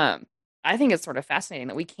 I think it's sort of fascinating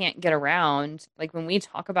that we can't get around, like, when we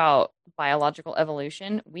talk about biological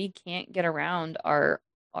evolution, we can't get around our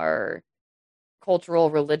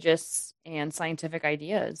cultural, religious, and scientific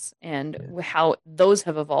ideas and how those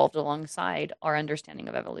have evolved alongside our understanding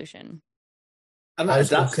of evolution. I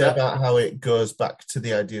was going to say about how it goes back to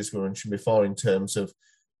the ideas we mentioned before in terms of,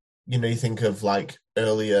 you think of like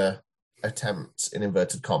earlier attempts, in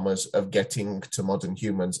inverted commas, of getting to modern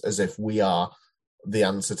humans as if we are the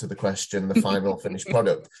answer to the question, the final finished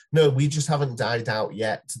product. No, we just haven't died out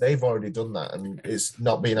yet. They've already done that, and it's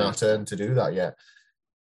not been our turn to do that yet.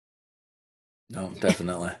 No,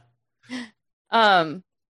 definitely.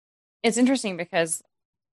 It's interesting because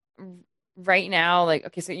right now, like,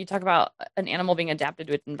 okay, so you talk about an animal being adapted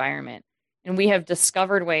to its environment, and we have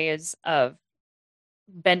discovered ways of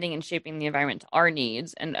bending and shaping the environment to our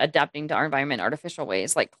needs and adapting to our environment in artificial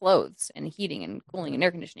ways, like clothes and heating and cooling and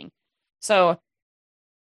air conditioning. So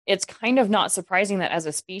it's kind of not surprising that as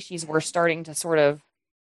a species, we're starting to sort of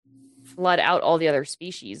flood out all the other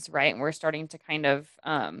species, right? And we're starting to kind of,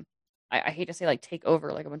 I hate to say like take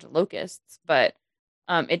over like a bunch of locusts, but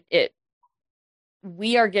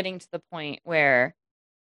we are getting to the point where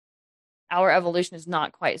our evolution is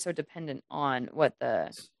not quite so dependent on what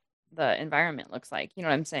the environment looks like. You know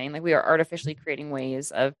what I'm saying? Like, we are artificially creating ways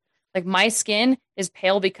of, like, my skin is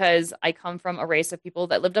pale because I come from a race of people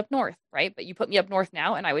that lived up north, right? But you put me up north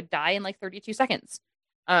now and I would die in like 32 seconds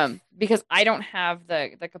because I don't have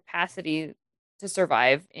the capacity to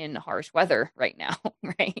survive in harsh weather right now,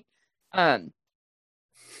 right?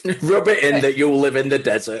 Rub it in that you live in the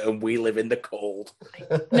desert and we live in the cold.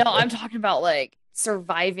 No, I'm talking about like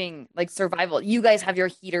survival. You guys have your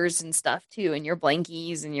heaters and stuff too, and your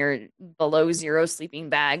blankies and your below zero sleeping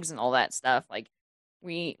bags and all that stuff. Like,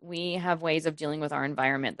 we have ways of dealing with our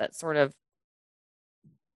environment that sort of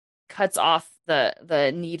cuts off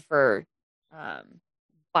the need for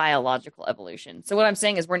biological evolution. So what I'm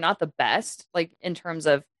saying is we're not the best, like, in terms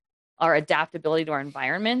of our adaptability to our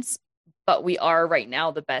environments, but we are right now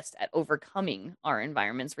the best at overcoming our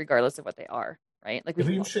environments, regardless of what they are. Right? Like, it'd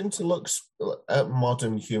be interesting to look at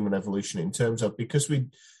modern human evolution in terms of, because we,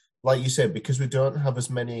 like you said, because we don't have as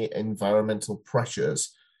many environmental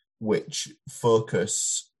pressures which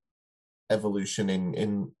focus evolution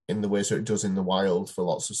in the ways that it does in the wild for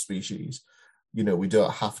lots of species. We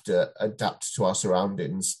don't have to adapt to our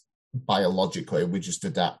surroundings biologically. We just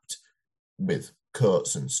adapt with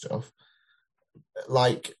coats and stuff.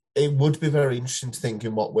 Like, it would be very interesting to think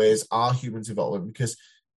in what ways are humans evolving, because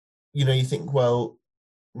you think, well,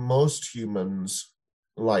 most humans,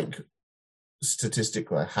 like,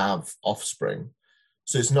 statistically have offspring.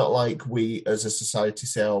 So it's not like we as a society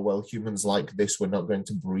say, oh, well, humans like this, we're not going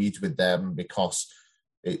to breed with them because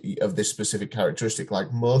of this specific characteristic.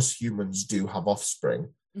 Like, most humans do have offspring.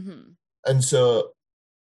 Mm-hmm. And so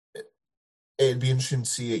it'd be interesting to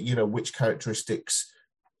see, which characteristics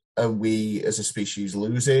are we as a species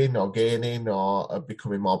losing or gaining or are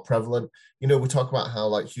becoming more prevalent. We talk about how,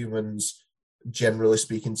 like, humans, generally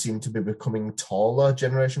speaking, seem to be becoming taller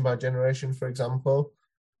generation by generation, for example.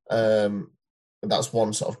 That's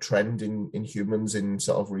one sort of trend in humans in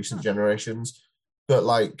sort of recent generations. But,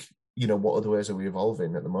 like, what other ways are we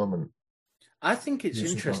evolving at the moment? I think it's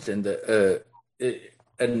interesting that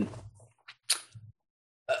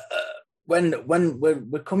when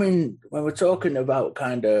we're talking about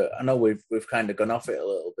kind of, I know we've kind of gone off it a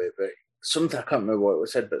little bit, but something, I can't remember what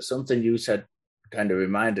was said, but something you said kind of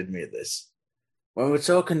reminded me of this. When we're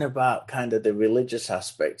talking about kind of the religious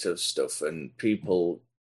aspect of stuff and people,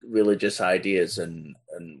 religious ideas, and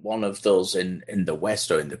one of those in the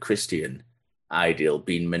West or in the Christian ideal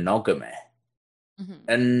being monogamy. Mm-hmm.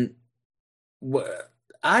 And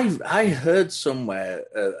I heard somewhere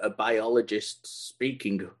a biologist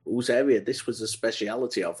speaking whose area this was a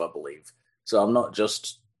speciality of, I believe. So I'm not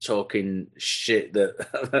just talking shit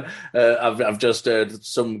that I've just heard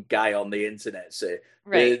some guy on the internet say.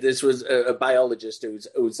 Right. This was a biologist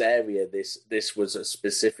whose area this was a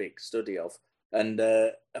specific study of. And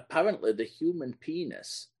apparently the human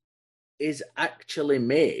penis is actually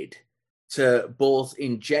made to both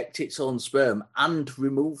inject its own sperm and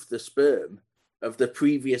remove the sperm of the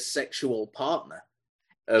previous sexual partner.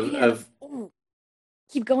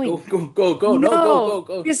 Keep going. Go. No,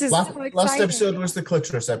 go. This is last episode was the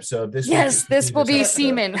clitoris episode. This will be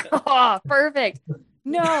semen. Oh, perfect.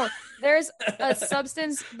 No, there's a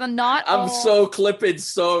substance, but not I'm all... so clipping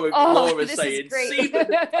Laura saying semen.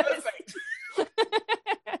 Perfect.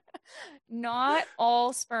 Not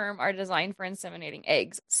all sperm are designed for inseminating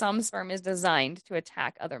eggs. Some sperm is designed to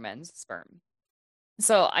attack other men's sperm.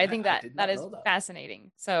 So I think that is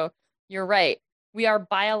fascinating. So you're right. We are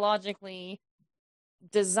biologically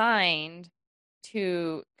designed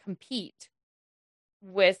to compete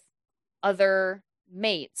with other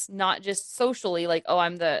mates, not just socially, like, oh,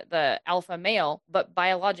 I'm the alpha male, but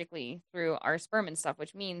biologically through our sperm and stuff,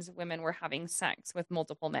 which means women were having sex with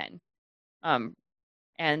multiple men.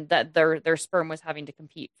 And that their sperm was having to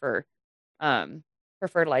compete for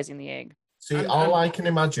fertilizing the egg. See, all I can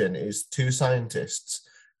imagine is two scientists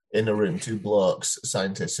in a room, two blokes,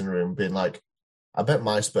 scientists in a room, being like, I bet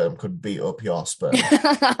my sperm could beat up your sperm.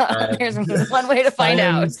 Here's one way to find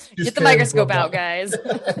out. Get the microscope out, guys.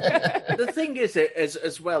 The thing is,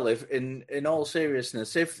 as well, if in all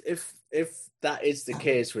seriousness, if that is the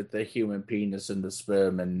case with the human penis and the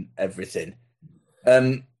sperm and everything,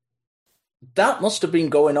 that must have been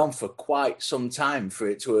going on for quite some time for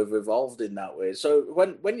it to have evolved in that way. So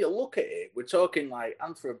when you look at it, we're talking like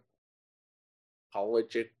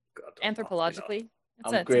anthropologically.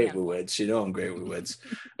 I'm great with words. You know I'm great with words.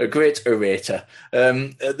 A great orator.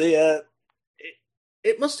 It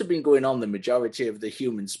must have been going on the majority of the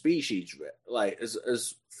human species, like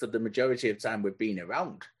as for the majority of time we've been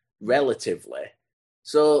around, relatively.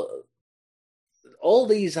 So all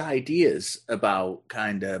these ideas about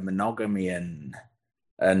kind of monogamy and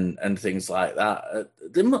things like that,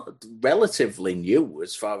 they're relatively new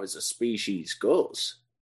as far as a species goes.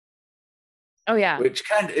 Oh yeah, which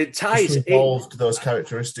kind of it ties evolved those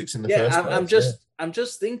characteristics in the first place. I'm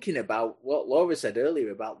just thinking about what Laura said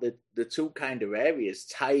earlier about the two kind of areas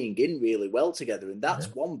tying in really well together, and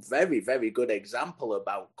that's one very, very good example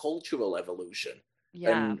about cultural evolution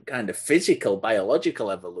and kind of physical,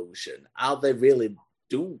 biological evolution. How they really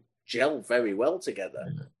do gel very well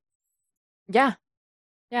together. Yeah,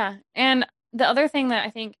 and the other thing that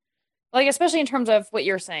I think, like, especially in terms of what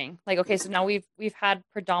you're saying, like, okay, so now we've had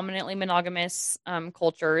predominantly monogamous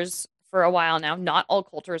cultures for a while now. Not all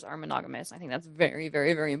cultures are monogamous. I think that's very,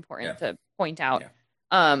 very, very important to point out.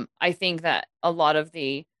 Yeah. I think that a lot of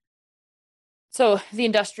the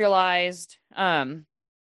industrialized,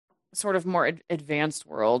 sort of more advanced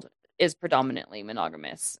world is predominantly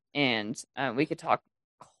monogamous, and we could talk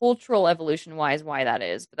cultural evolution wise why that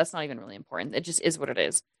is, but that's not even really important. It just is what it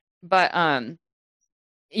is. But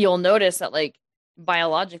you'll notice that, like,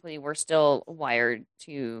 biologically we're still wired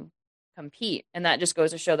to compete, and that just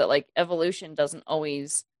goes to show that, like, evolution doesn't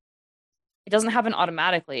happen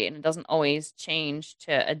automatically, and it doesn't always change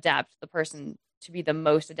to adapt the person to be the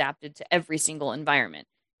most adapted to every single environment.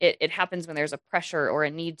 It happens when there's a pressure or a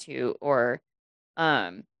need to, or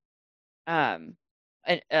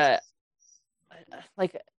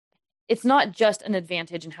like, it's not just an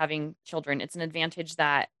advantage in having children, it's an advantage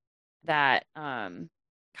that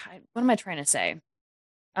what am I trying to say?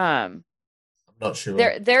 I'm not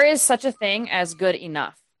sure. There is such a thing as good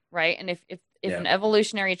enough, right? And if an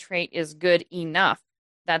evolutionary trait is good enough,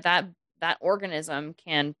 that organism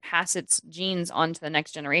can pass its genes on to the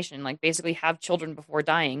next generation, like basically have children before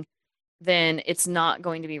dying, then it's not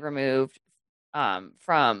going to be removed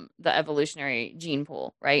from the evolutionary gene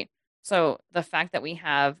pool, right? So the fact that we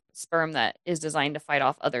have sperm that is designed to fight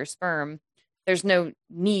off other sperm, there's no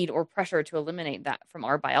need or pressure to eliminate that from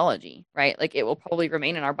our biology, right? Like, it will probably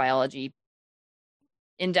remain in our biology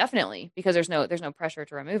indefinitely because there's no pressure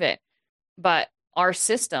to remove it. But our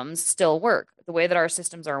systems still work. The way that our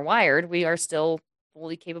systems are wired, we are still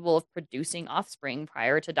fully capable of producing offspring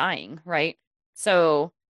prior to dying, right?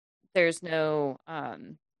 So there's no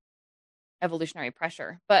evolutionary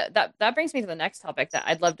pressure. But that brings me to the next topic that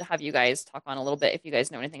I'd love to have you guys talk on a little bit if you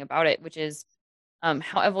guys know anything about it, which is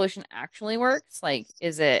how evolution actually works. Like,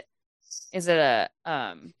 is it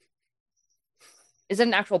an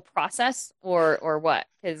actual process or what?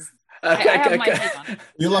 Because I have my take on it.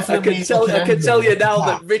 I can tell you now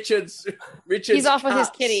that Richard's he's off with his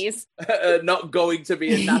kitties. Not going to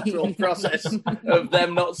be a natural process of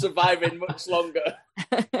them not surviving much longer.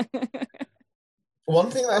 One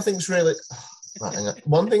thing that I think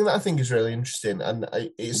is really interesting, and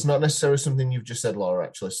it's not necessarily something you've just said, Laura,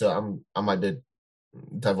 actually, so I might be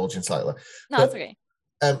divulging slightly. No, that's okay.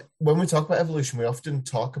 When we talk about evolution, we often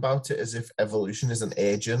talk about it as if evolution is an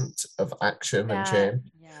agent of action and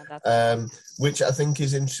change. Yeah, which I think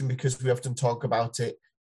is interesting because we often talk about it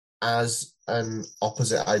as an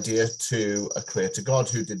opposite idea to a creator God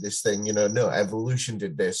who did this thing. No, evolution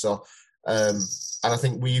did this. And I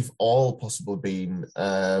think we've all possibly been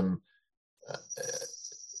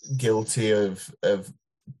guilty of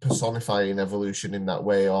personifying evolution in that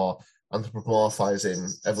way, or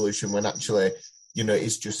anthropomorphizing evolution, when actually,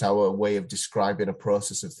 it's just our way of describing a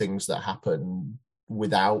process of things that happen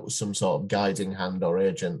without some sort of guiding hand or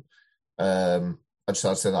agent. I just had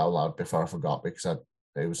to say that out loud before I forgot, because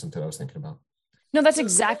it was something I was thinking about. No, that's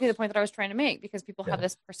exactly the point that I was trying to make, because people have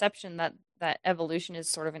this perception that evolution is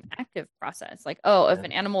sort of an active process. Like, if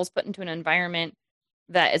an animal is put into an environment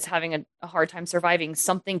that is having a hard time surviving,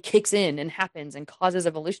 something kicks in and happens and causes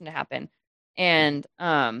evolution to happen. And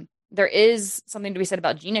there is something to be said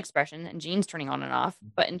about gene expression and genes turning on and off,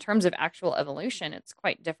 but in terms of actual evolution, it's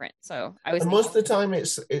quite different. So most of the time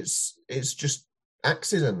it's just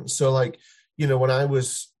accidents. So like, when I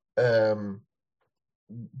was back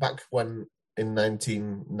when in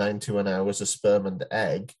 1990, when I was a sperm and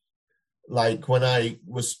egg, like when I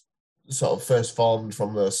was sort of first formed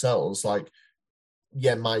from those cells, like,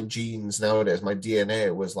 my genes nowadays, my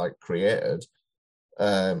DNA was like created.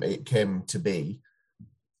 It came to be.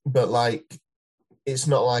 But like, it's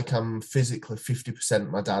not like I'm physically 50%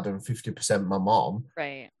 my dad and 50% my mom.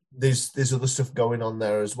 Right. There's other stuff going on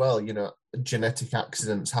there as well. Genetic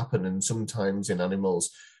accidents happen, and sometimes in animals,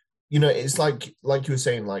 it's like you were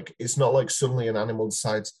saying, like, it's not like suddenly an animal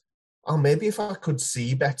decides, maybe if I could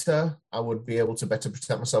see better, I would be able to better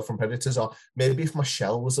protect myself from predators, or maybe if my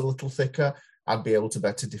shell was a little thicker, I'd be able to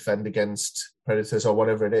better defend against predators, or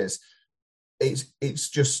whatever it is. It's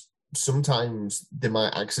just, sometimes they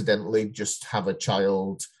might accidentally just have a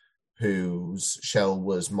child whose shell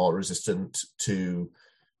was more resistant to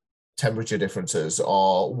temperature differences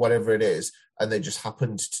or whatever it is, and they just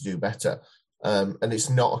happened to do better. And it's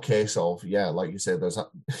not a case of, like you said,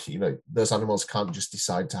 those animals can't just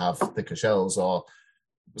decide to have thicker shells or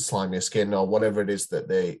slimier skin or whatever it is that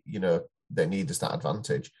they need as that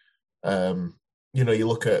advantage. You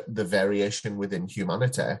look at the variation within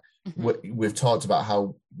humanity. Mm-hmm. We've talked about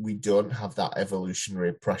how we don't have that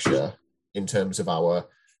evolutionary pressure in terms of our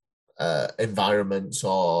environments,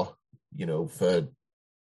 or for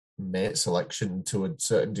mate selection to a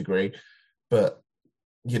certain degree, but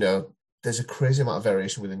there's a crazy amount of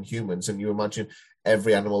variation within humans, and you imagine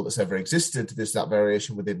every animal that's ever existed, there's that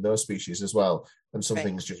variation within those species as well, and some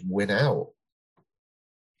things just win out.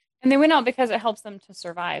 And they win out because it helps them to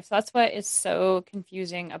survive. So that's what is so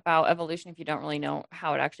confusing about evolution if you don't really know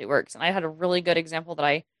how it actually works. And I had a really good example that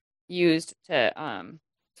I used to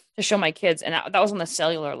show my kids, and that was on the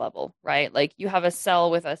cellular level, right? Like, you have a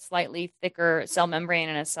cell with a slightly thicker cell membrane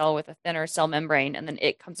and a cell with a thinner cell membrane, and then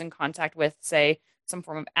it comes in contact with, say, some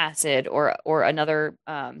form of acid or another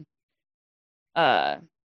like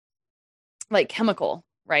chemical,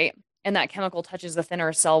 right? And that chemical touches the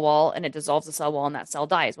thinner cell wall and it dissolves the cell wall, and that cell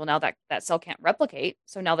dies. Well, now that cell can't replicate.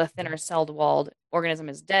 So now the thinner celled walled organism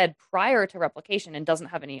is dead prior to replication and doesn't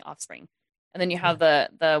have any offspring. And then you have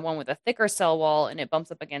the one with a thicker cell wall, and it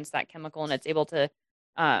bumps up against that chemical, and it's able to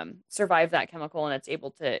survive that chemical, and it's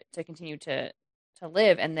able to continue to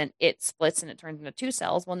live. And then it splits and it turns into two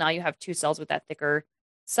cells. Well, now you have two cells with that thicker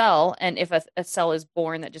cell. And if a cell is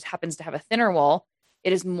born that just happens to have a thinner wall,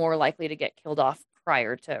 it is more likely to get killed off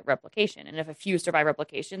prior to replication. And if a few survive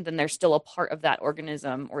replication, then they're still a part of that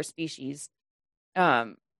organism or species.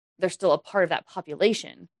 They're still a part of that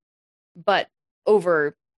population. But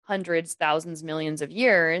over hundreds, thousands, millions of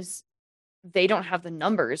years, they don't have the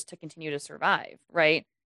numbers to continue to survive, right?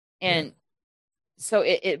 And so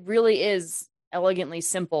it really is elegantly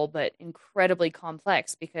simple, but incredibly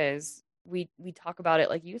complex, because we talk about it,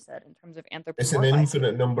 like you said, in terms of anthropomorphizing. It's an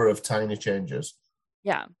infinite number of tiny changes.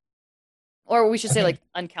 Yeah. Or we should say like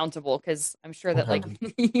uncountable, because I'm sure that like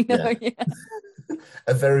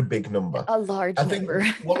a very big number, a large number.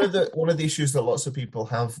 I think one of the issues that lots of people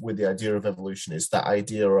have with the idea of evolution is that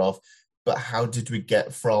idea of, but how did we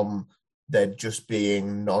get from there just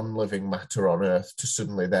being non-living matter on Earth to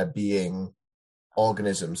suddenly there being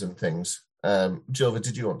organisms and things? Jilva,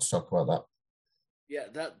 did you want to talk about that? Yeah,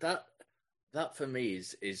 that for me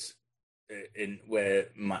is in where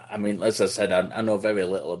as I said, I know very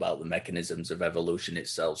little about the mechanisms of evolution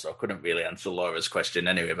itself, so I couldn't really answer Laura's question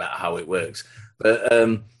anyway about how it works. But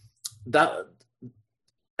that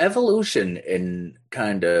evolution in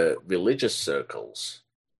kind of religious circles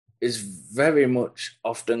is very much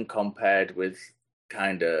often compared with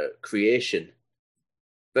kind of creation.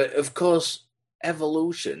 But of course,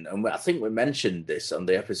 evolution, and I think we mentioned this on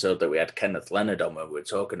the episode that we had Kenneth Leonard on when we were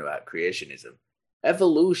talking about creationism.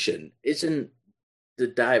 Evolution isn't the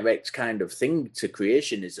direct kind of thing to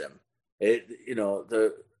creationism.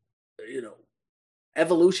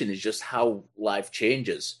 Evolution is just how life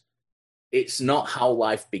changes. It's not how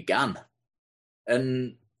life began.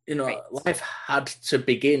 And, right. Life had to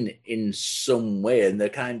begin in some way. And the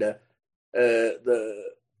kind of,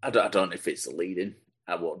 I don't know if it's the leading.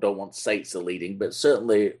 I don't want to say it's the leading, but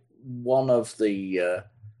certainly one of the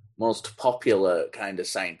most popular kind of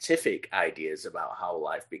scientific ideas about how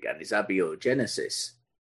life began is abiogenesis.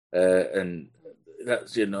 And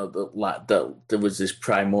that's, that there was this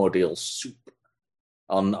primordial soup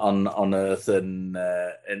on Earth, and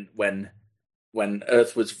when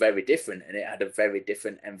Earth was very different and it had a very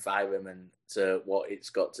different environment to what it's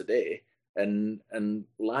got today, and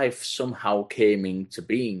life somehow came into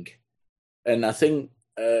being. And I think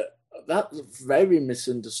that's very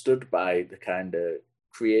misunderstood by the kind of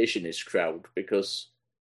creationist crowd, because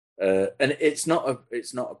and it's not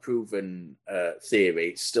a proven theory.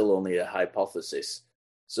 It's still only a hypothesis.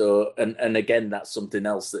 So and again, that's something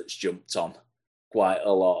else that's jumped on quite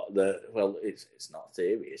a lot. It's not a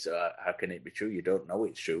theory, so how can it be true? You don't know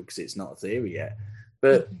it's true because it's not a theory yet.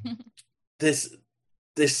 But this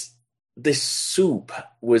soup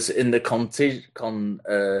was in the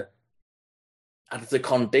the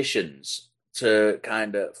conditions to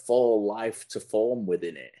kind of for life to form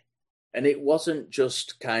within it, and it wasn't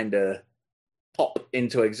just kind of pop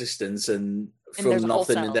into existence and from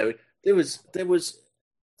nothing. And there was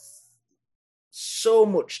so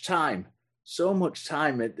much time.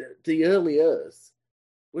 The early Earth,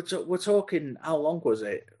 we're talking, how long was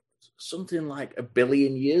it? Something like 1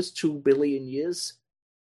 billion years, 2 billion years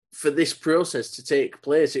for this process to take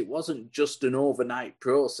place. It wasn't just an overnight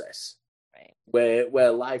process, right,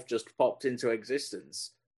 where life just popped into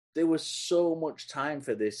existence. There was so much time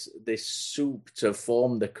for this soup to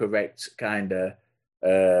form the correct kind of.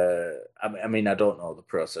 I mean, I don't know the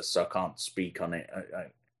process, so I can't speak on it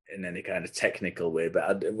in any kind of technical way,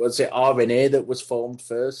 but was it RNA that was formed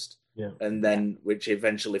first? Yeah. And then which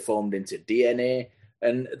eventually formed into DNA.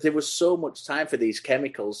 And there was so much time for these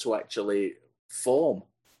chemicals to actually form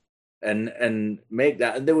and make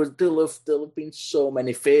that. And there'll have been so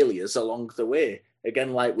many failures along the way.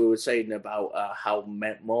 Again, like we were saying about how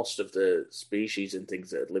most of the species and things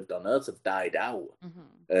that had lived on Earth have died out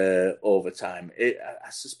over time. I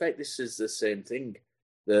suspect this is the same thing.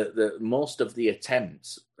 The most of the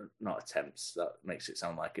not attempts, that makes it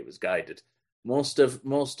sound like it was guided. Most of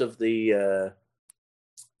the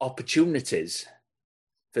opportunities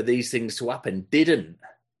for these things to happen didn't,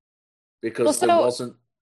 because there wasn't.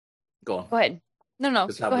 Go on. Go ahead. No.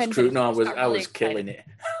 Go ahead. I was killing it.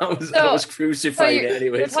 I was crucifying it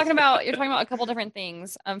anyway. You're talking about a couple different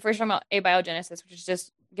things. First, talking about abiogenesis, which is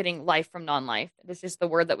just getting life from non-life. This is just the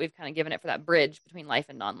word that we've kind of given it for that bridge between life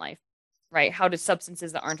and non-life. Right? How do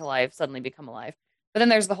substances that aren't alive suddenly become alive? But then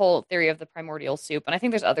there's the whole theory of the primordial soup. And I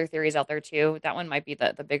think there's other theories out there too. That one might be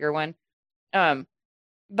the bigger one.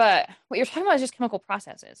 But what you're talking about is just chemical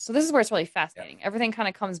processes. So this is where it's really fascinating. Yeah. Everything kind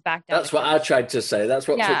of comes back down. That's what I tried to say. That's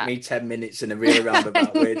what took me 10 minutes in a really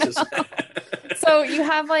roundabout way to say. So you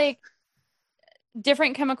have like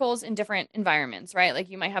different chemicals in different environments, right? Like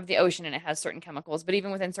you might have the ocean and it has certain chemicals, but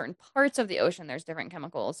even within certain parts of the ocean, there's different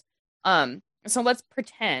chemicals. So let's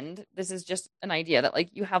pretend this is just an idea that like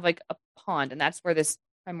you have like a pond, and that's where this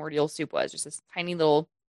primordial soup was, just this tiny little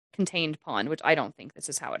contained pond, which I don't think this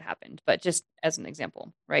is how it happened, but just as an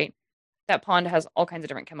example, right? That pond has all kinds of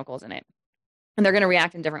different chemicals in it, and they're going to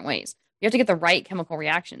react in different ways. You have to get the right chemical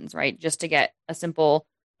reactions, right? Just to get a simple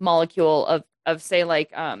molecule of say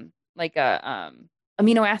like a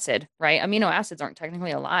amino acid, right? Amino acids aren't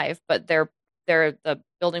technically alive, but they're the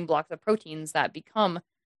building blocks of proteins that become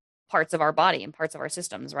parts of our body and parts of our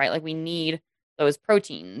systems, right? Like we need those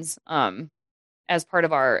proteins as part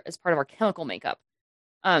of our chemical makeup.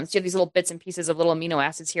 So you have these little bits and pieces of little amino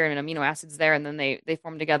acids here and amino acids there, and then they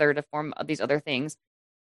form together to form these other things.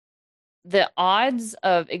 The odds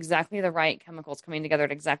of exactly the right chemicals coming together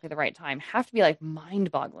at exactly the right time have to be like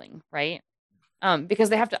mind-boggling, right? Because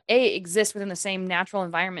they have to exist within the same natural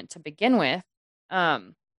environment to begin with.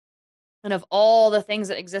 And of all the things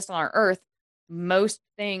that exist on our Earth, most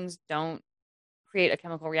things don't create a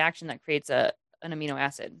chemical reaction that creates an amino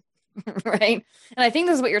acid, right? And I think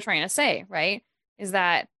this is what you're trying to say, right? Is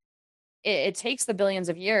that it takes the billions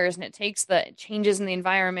of years, and it takes the changes in the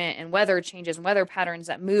environment and weather changes and weather patterns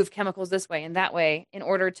that move chemicals this way and that way in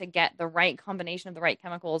order to get the right combination of the right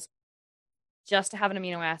chemicals just to have an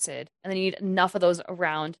amino acid. And then you need enough of those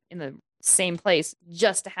around in the same place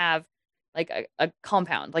just to have like a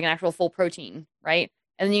compound, like an actual full protein, right?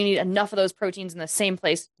 And then you need enough of those proteins in the same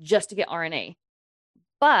place just to get RNA.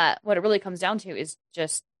 But what it really comes down to is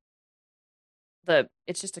just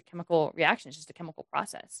it's just a chemical reaction. It's just a chemical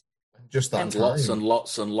process. Just that and time. lots and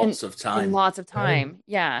lots and lots of time. And lots of time.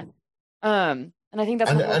 Yeah. And I think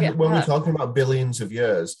that's and when we're talking about billions of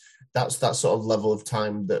years, that's that sort of level of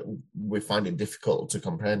time that we find it difficult to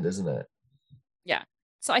comprehend, isn't it? Yeah.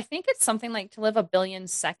 So I think it's something like to live a billion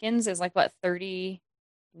seconds is like what,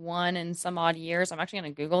 31 and some odd years. I'm actually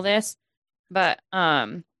going to Google this, but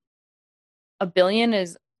a billion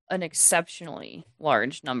is an exceptionally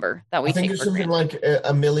large number that we I think take it's for something granted. like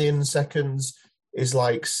a million seconds is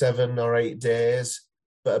like 7 or 8 days,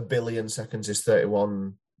 but a billion seconds is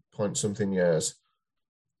 31 point something years.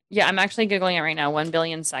 Yeah, I'm actually Googling it right now. 1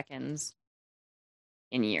 billion seconds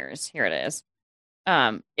in years. Here it is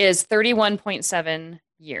 31.7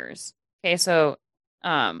 years. Okay, so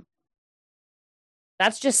that's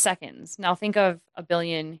just seconds. Now think of a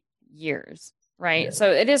billion years, right? Yeah.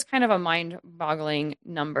 So it is kind of a mind-boggling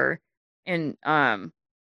number. And God,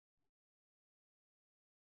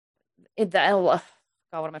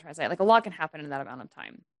 what am I trying to say? Like a lot can happen in that amount of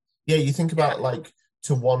time. Yeah, you think about like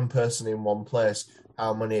to one person in one place,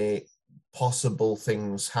 how many possible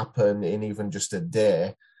things happen in even just a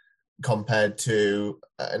day compared to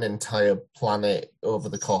an entire planet over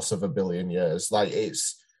the course of a billion years. Like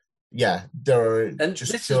there are and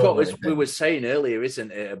just this so is what many we were saying earlier,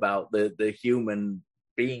 isn't it, about the human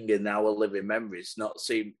being in our living memories not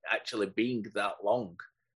actually being that long.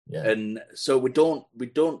 Yeah. And so we don't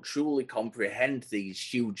truly comprehend these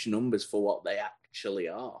huge numbers for what they actually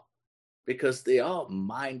are, because they are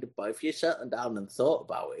if you sat them down and thought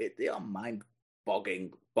about it, they are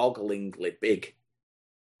mind-bogglingly big.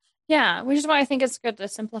 Yeah, which is why I think it's good to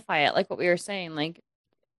simplify it, like what we were saying, like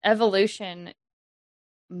evolution,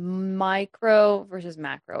 micro versus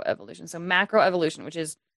macro evolution. So macro evolution, which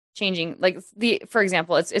is changing, like for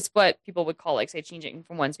example, it's what people would call, like, say, changing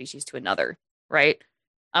from one species to another, right?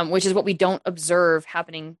 Which is what we don't observe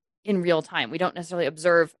happening in real time. We don't necessarily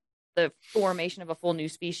observe the formation of a full new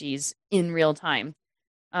species in real time.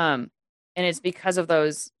 And it's because of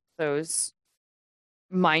those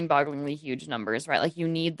mind-bogglingly huge numbers, right? Like you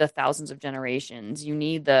need the thousands of generations, you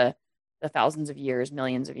need the thousands of years,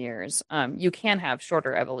 millions of years. You can have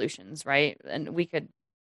shorter evolutions, right? And we could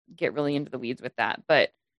get really into the weeds with that,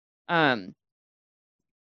 but I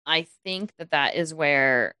think that is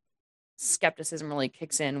where skepticism really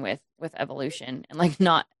kicks in with evolution, and like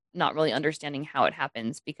not really understanding how it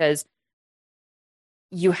happens, because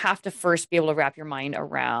you have to first be able to wrap your mind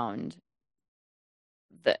around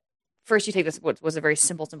first you take this, what was a very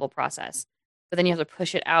simple process, but then you have to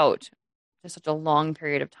push it out to such a long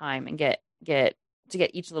period of time and get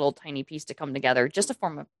each little tiny piece to come together just to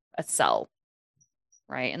form a cell,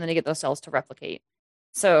 right? And then to get those cells to replicate.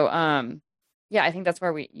 So yeah, I think that's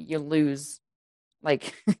where you lose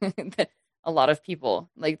like a lot of people.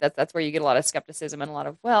 Like that's where you get a lot of skepticism and a lot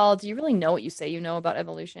of, well, do you really know what you say you know about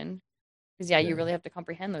evolution? Because you really have to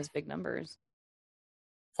comprehend those big numbers.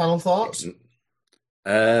 Final thoughts?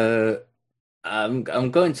 I'm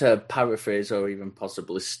going to paraphrase or even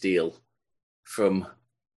possibly steal from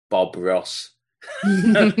Bob Ross.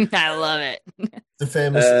 I love it. The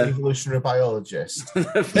famous evolutionary biologist.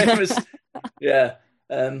 The famous, yeah.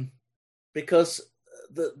 Because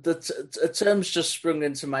the term's just sprung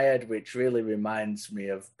into my head, which really reminds me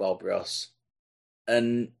of Bob Ross.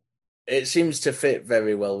 And it seems to fit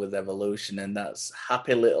very well with evolution, and that's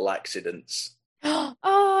happy little accidents. Oh,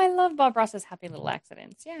 I love Bob Ross's happy little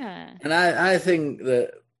accidents. Yeah. And I think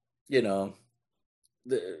that,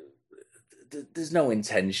 there's no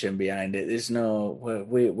intention behind it. There's no,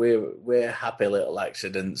 we're happy little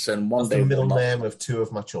accidents. And one day, the middle name of two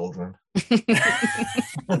of my children.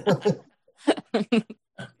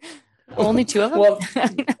 Only two of them?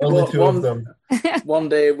 Only two of them. One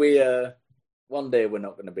day we're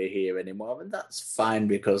not going to be here anymore, and that's fine,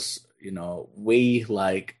 because we,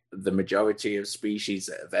 like the majority of species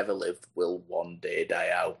that have ever lived, will one day die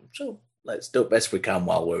out. So let's do the best we can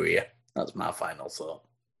while we're here. That's my final thought.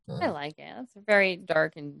 I like it. That's very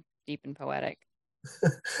dark and deep and poetic.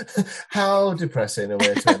 How depressing a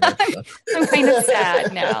way to end that. I'm kind of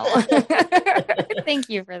sad now. Thank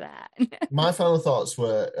you for that. My final thoughts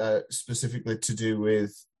were specifically to do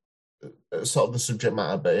with sort of the subject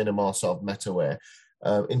matter, but in a more sort of meta way.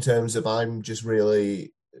 In terms of, I'm just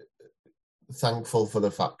really thankful for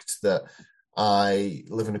the fact that I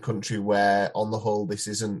live in a country where, on the whole, this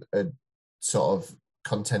isn't a sort of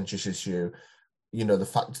contentious issue. The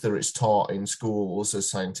fact that it's taught in schools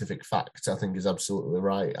as scientific fact, I think, is absolutely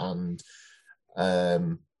right. And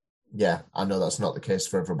Yeah, I know that's not the case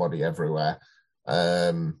for everybody everywhere.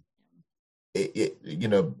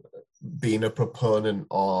 Being a proponent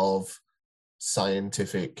of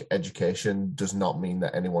scientific education does not mean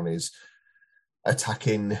that anyone is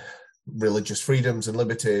attacking religious freedoms and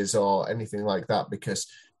liberties or anything like that, because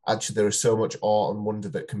actually there is so much awe and wonder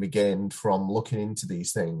that can be gained from looking into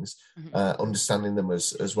these things, understanding them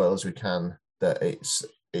as well as we can, that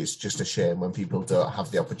it's just a shame when people don't have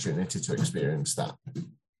the opportunity to experience that.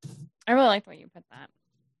 I really like the way you put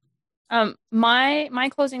that. My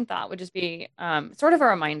closing thought would just be sort of a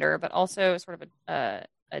reminder, but also sort of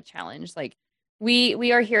a challenge. Like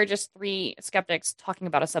we are here just three skeptics talking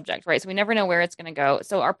about a subject, right? So we never know where it's going to go.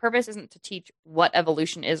 So our purpose isn't to teach what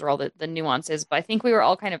evolution is or all the nuances, but I think we were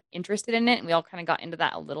all kind of interested in it, and we all kind of got into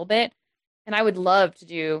that a little bit. And I would love to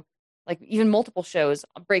do like even multiple shows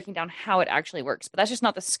breaking down how it actually works, but that's just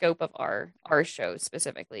not the scope of our show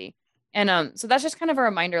specifically. And so that's just kind of a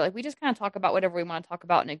reminder. Like we just kind of talk about whatever we want to talk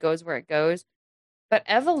about, and it goes where it goes. But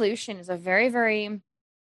evolution is a very, very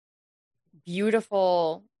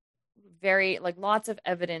beautiful, very like lots of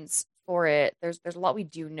evidence for it. There's a lot we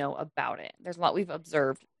do know about it. There's a lot we've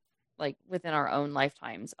observed like within our own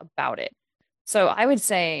lifetimes about it. So I would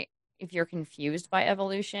say if you're confused by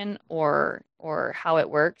evolution or how it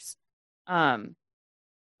works,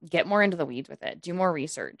 get more into the weeds with it. Do more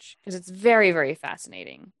research, because it's very, very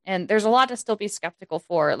fascinating. And there's a lot to still be skeptical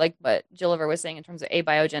for, like what Gilliver was saying in terms of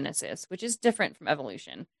abiogenesis, which is different from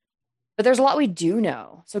evolution. But there's a lot we do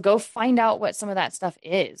know. So go find out what some of that stuff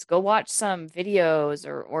is. Go watch some videos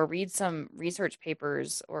or read some research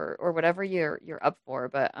papers or whatever you're up for.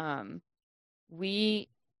 But we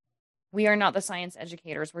are not the science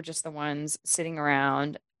educators. We're just the ones sitting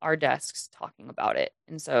around our desks talking about it.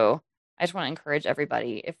 And so I just want to encourage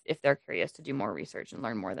everybody, if they're curious, to do more research and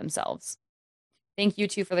learn more themselves. Thank you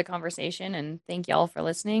two for the conversation, and thank y'all for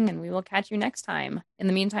listening, and we will catch you next time. In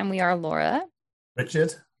the meantime, we are Laura,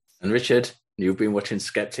 Richard, and Richard. You've been watching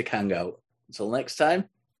Skeptic Hangout. Until next time,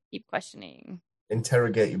 keep questioning.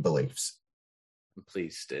 Interrogate your beliefs. And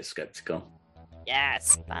please stay skeptical.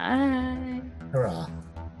 Yes. Bye. Hurrah.